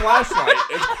 It's a flashlight.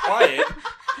 It's quiet.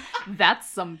 That's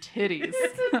some titties.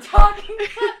 it's a talking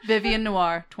Vivian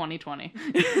Noir 2020.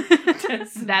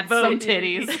 That's some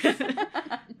titties.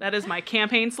 That is my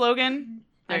campaign slogan.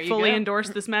 There I you fully go. endorse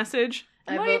this message.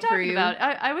 I What are you vote for talking about?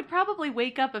 I would probably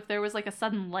wake up if there was like a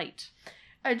sudden light.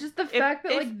 Just the fact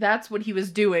that if- like that's what he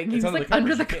was doing. He It's was under like the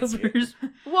under the covers, you can't see it.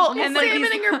 covers. Well, He's and then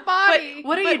examining her body.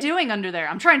 What are you doing under there?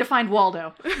 I'm trying to find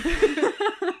Waldo.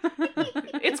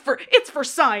 it's for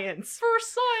science. For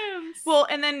science. Well,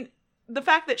 and then the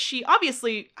fact that she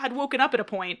obviously had woken up at a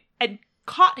point and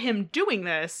caught him doing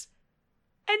this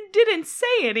and didn't say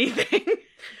anything.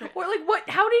 Or like what?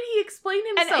 How did he explain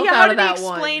And himself yeah, out how of did he that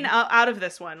explain one? out of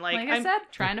this one? Like I I'm- said,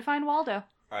 trying to find Waldo.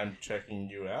 I'm checking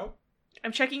you out.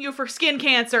 I'm checking you for skin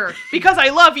cancer because I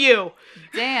love you.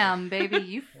 Damn, baby,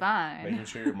 you fine. Making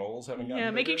sure your moles haven't gotten Yeah,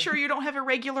 making bigger. sure you don't have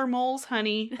irregular moles,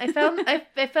 honey. I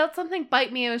felt something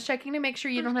bite me. I was checking to make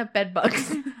sure you don't have bed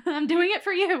bugs. I'm doing it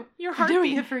for you. Your I'm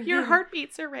doing it for you. Your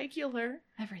heartbeat's irregular.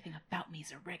 Everything about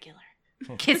me's irregular.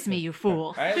 Kiss me, you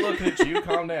fool. I ain't looking at you.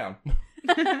 Calm down.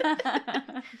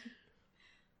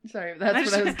 Sorry,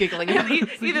 that's what I was giggling Yeah,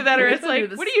 at. either that or it's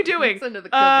like, what are you doing? It's under the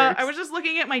I covers. was just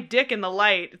looking at my dick in the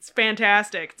light. It's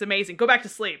fantastic. It's amazing. Go back to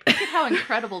sleep. Look at how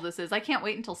incredible this is. I can't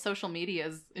wait until social media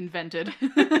is invented.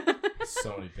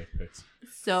 So many dick pics.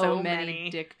 So many. many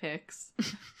dick pics.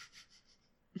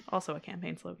 Also a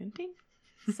campaign slogan. Ding.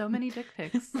 So many dick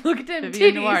pics. Look at them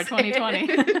Vivian titties. Noir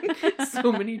 2020.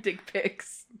 So many dick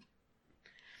pics.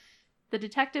 The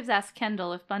detectives asked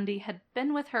Kendall if Bundy had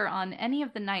been with her on any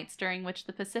of the nights during which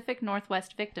the Pacific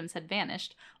Northwest victims had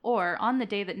vanished, or on the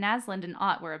day that Naslund and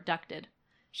Ott were abducted.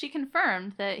 She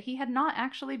confirmed that he had not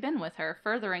actually been with her,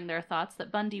 furthering their thoughts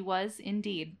that Bundy was,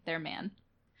 indeed, their man.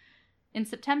 In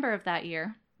September of that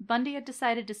year, Bundy had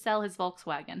decided to sell his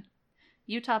Volkswagen.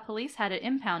 Utah police had it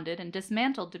impounded and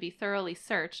dismantled to be thoroughly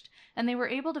searched, and they were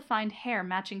able to find hair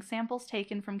matching samples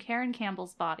taken from Karen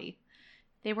Campbell's body.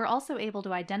 They were also able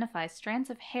to identify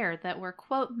strands of hair that were,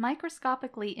 quote,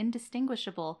 microscopically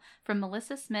indistinguishable from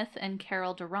Melissa Smith and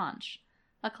Carol DeRanche.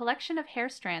 A collection of hair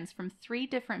strands from 3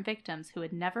 different victims who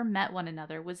had never met one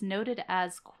another was noted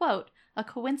as, quote, a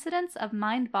coincidence of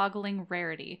mind-boggling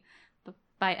rarity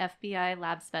by FBI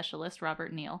lab specialist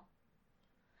Robert Neal.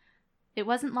 It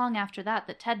wasn't long after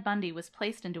that Ted Bundy was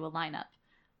placed into a lineup.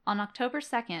 On October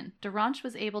 2nd, DeRanche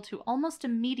was able to almost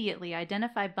immediately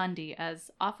identify Bundy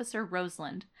as Officer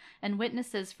Roseland, and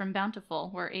witnesses from Bountiful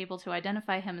were able to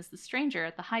identify him as the stranger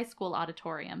at the high school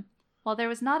auditorium. While there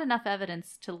was not enough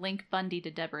evidence to link Bundy to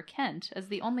Deborah Kent, as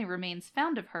the only remains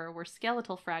found of her were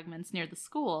skeletal fragments near the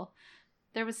school,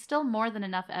 there was still more than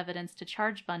enough evidence to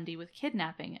charge Bundy with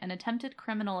kidnapping and attempted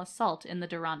criminal assault in the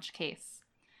DeRanche case.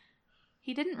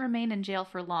 He didn't remain in jail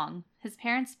for long. His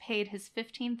parents paid his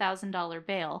 $15,000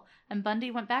 bail, and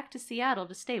Bundy went back to Seattle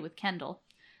to stay with Kendall.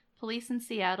 Police in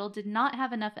Seattle did not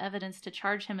have enough evidence to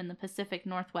charge him in the Pacific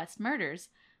Northwest murders,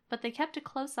 but they kept a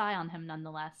close eye on him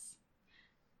nonetheless.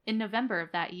 In November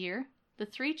of that year, the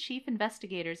 3 chief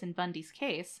investigators in Bundy's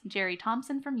case, Jerry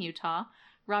Thompson from Utah,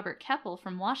 Robert Keppel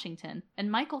from Washington, and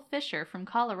Michael Fisher from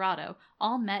Colorado,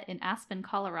 all met in Aspen,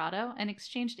 Colorado, and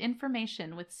exchanged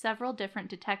information with several different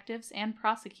detectives and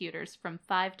prosecutors from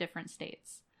 5 different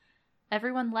states.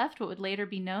 Everyone left what would later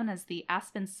be known as the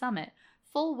Aspen Summit,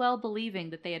 full well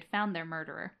believing that they had found their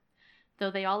murderer.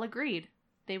 Though they all agreed,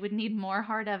 they would need more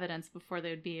hard evidence before they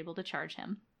would be able to charge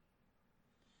him.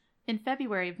 In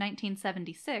February of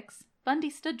 1976, Bundy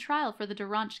stood trial for the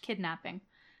DeRanche kidnapping.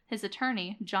 His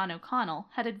attorney, John O'Connell,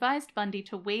 had advised Bundy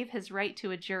to waive his right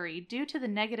to a jury due to the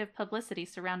negative publicity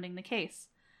surrounding the case.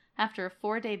 After a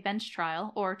 4-day bench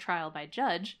trial, or trial by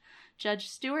judge, Judge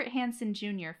Stuart Hansen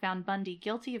Jr. found Bundy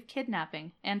guilty of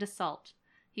kidnapping and assault.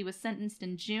 He was sentenced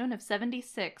in June of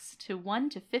 '76 to 1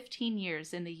 to 15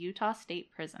 years in the Utah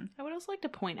State Prison. I would also like to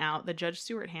point out that Judge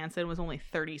Stuart Hansen was only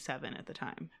 37 at the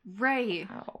time. Right.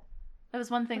 Wow. That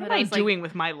was one thing What that am I I was doing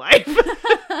with my life?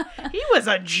 He was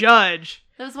a judge.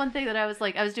 That was one thing that I was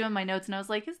like, I was doing my notes and I was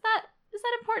like, is that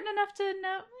important enough to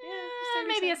know? Yeah,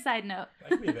 Maybe a side note. I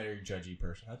could be a very judgy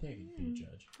person. I think I could be a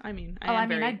judge. I mean, Oh, I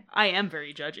mean, I am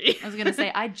very judgy. I was going to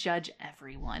say, I judge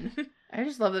everyone. I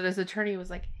just love that his attorney was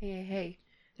like, hey,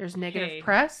 there's negative Hey.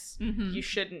 press. Mhm. You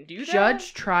shouldn't do that.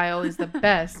 Judge trial is the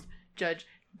best. Judge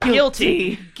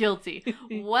Guilty. Guilty.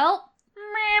 Well,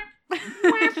 Do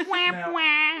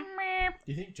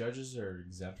you think judges are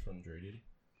exempt from jury duty?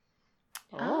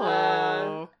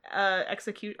 Oh.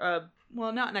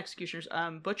 Well, not executioners.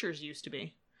 Butchers used to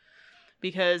be,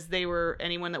 because they were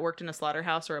anyone that worked in a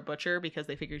slaughterhouse or a butcher, because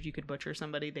they figured you could butcher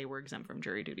somebody. They were exempt from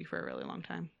jury duty for a really long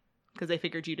time, because they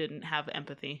figured you didn't have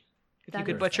empathy. If you That's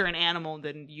could butcher an animal,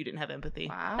 then you didn't have empathy.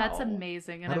 Wow. That's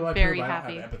amazing, and How do I'm I very prove I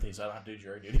happy. don't have empathy, so I don't have to do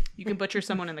jury duty? You can butcher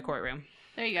someone in the courtroom,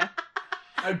 There you go.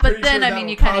 I'm But pretty then, sure I that mean,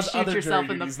 will you kind of cause shoot other yourself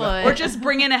jury in the duties, foot. or just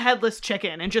bring in a headless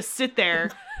chicken and just sit there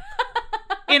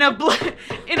in a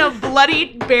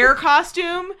bloody bear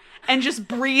costume and just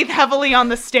breathe heavily on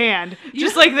the stand,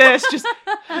 just like this. Just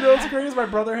You know what's great is my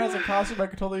brother has a costume I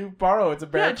could totally borrow. It's a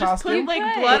bear just costume. put like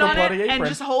Okay. blood With a on it bloody and apron.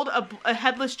 just hold a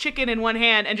headless chicken in one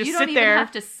hand and just You sit don't even there.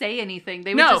 have to say anything.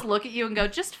 They would No. just look at you and go,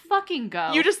 just fucking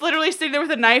go. You just literally sitting there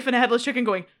with a knife and a headless chicken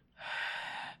going,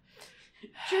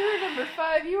 Juror number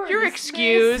 5, you are "You're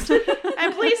excused."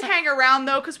 And please hang around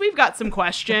though, because we've got some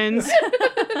questions.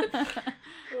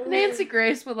 Nancy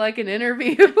Grace would like an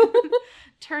interview.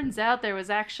 Turns out there was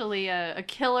actually a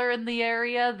killer in the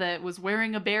area that was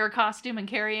wearing a bear costume and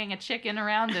carrying a chicken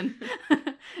around, and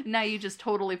now you just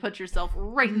totally put yourself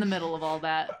right in the middle of all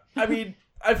that. I mean,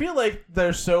 I feel like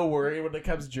they're so worried when it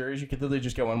comes to juries, you could literally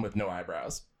just go in with no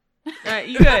eyebrows.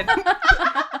 You could.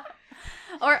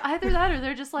 Or either that, or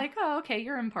they're just like, oh, okay,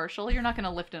 you're impartial. You're not going to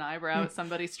lift an eyebrow at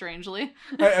somebody strangely.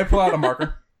 I pull out a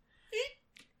marker.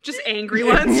 Just angry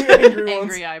ones.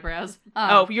 Angry eyebrows.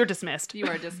 You're dismissed. You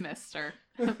are dismissed, sir.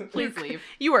 Please leave.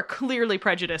 You are clearly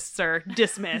prejudiced, sir.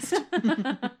 Dismissed.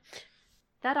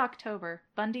 That October,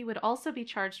 Bundy would also be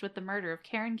charged with the murder of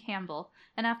Karen Campbell,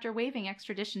 and after waiving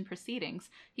extradition proceedings,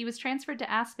 he was transferred to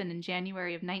Aspen in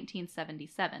January of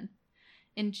 1977.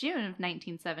 In June of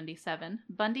 1977,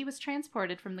 Bundy was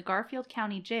transported from the Garfield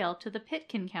County Jail to the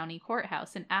Pitkin County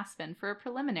Courthouse in Aspen for a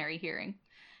preliminary hearing.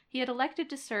 He had elected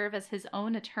to serve as his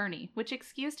own attorney, which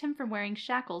excused him from wearing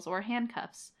shackles or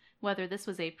handcuffs. Whether this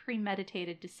was a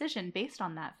premeditated decision based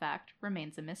on that fact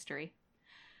remains a mystery.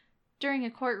 During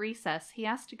a court recess, he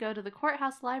asked to go to the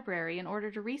courthouse library in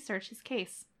order to research his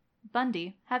case.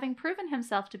 Bundy, having proven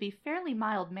himself to be fairly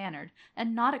mild-mannered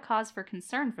and not a cause for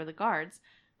concern for the guards,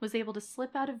 was able to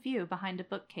slip out of view behind a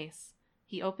bookcase.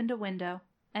 He opened a window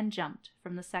and jumped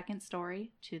from the second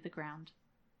story to the ground.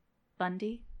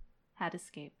 Bundy had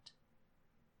escaped.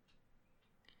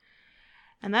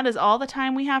 And that is all the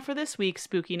time we have for this week,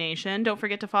 Spooky Nation. Don't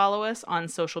forget to follow us on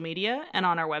social media and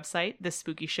on our website,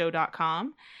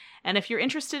 thisspookieshow.com. And if you're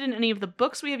interested in any of the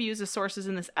books we have used as sources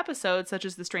in this episode, such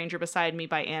as The Stranger Beside Me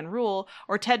by Anne Rule,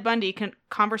 or Ted Bundy,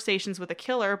 Conversations with a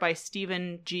Killer by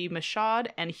Stephen G. Michaud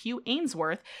and Hugh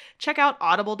Ainsworth, check out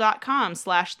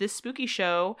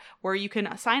audible.com/thisspookieshow, where you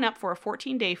can sign up for a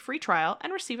 14-day free trial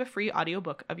and receive a free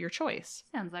audiobook of your choice.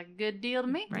 Sounds like a good deal to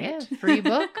me. Right? Yeah, free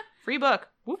book. Free book.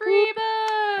 Whoop, Free whoop.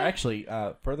 book! Actually,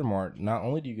 furthermore, not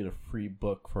only do you get a free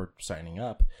book for signing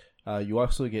up, you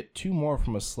also get 2 more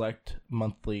from a select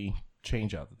monthly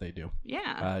change out that they do.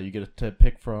 Yeah. You get to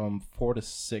pick from 4 to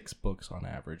 6 books on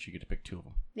average. You get to pick 2 of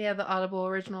them. Yeah, the Audible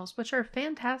originals, which are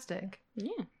fantastic.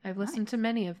 Yeah. I've listened to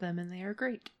many of them, and they are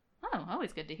great. Oh,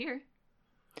 always good to hear.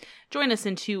 Join us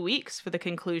in 2 weeks for the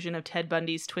conclusion of Ted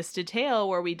Bundy's twisted tale,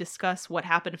 where we discuss what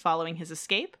happened following his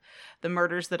escape, the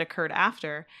murders that occurred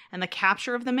after, and the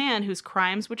capture of the man whose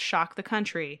crimes would shock the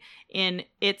country in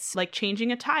It's Like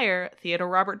Changing a Tire, Theodore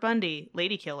Robert Bundy,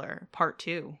 Lady Killer, Part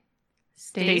 2.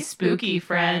 Stay spooky,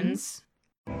 friends.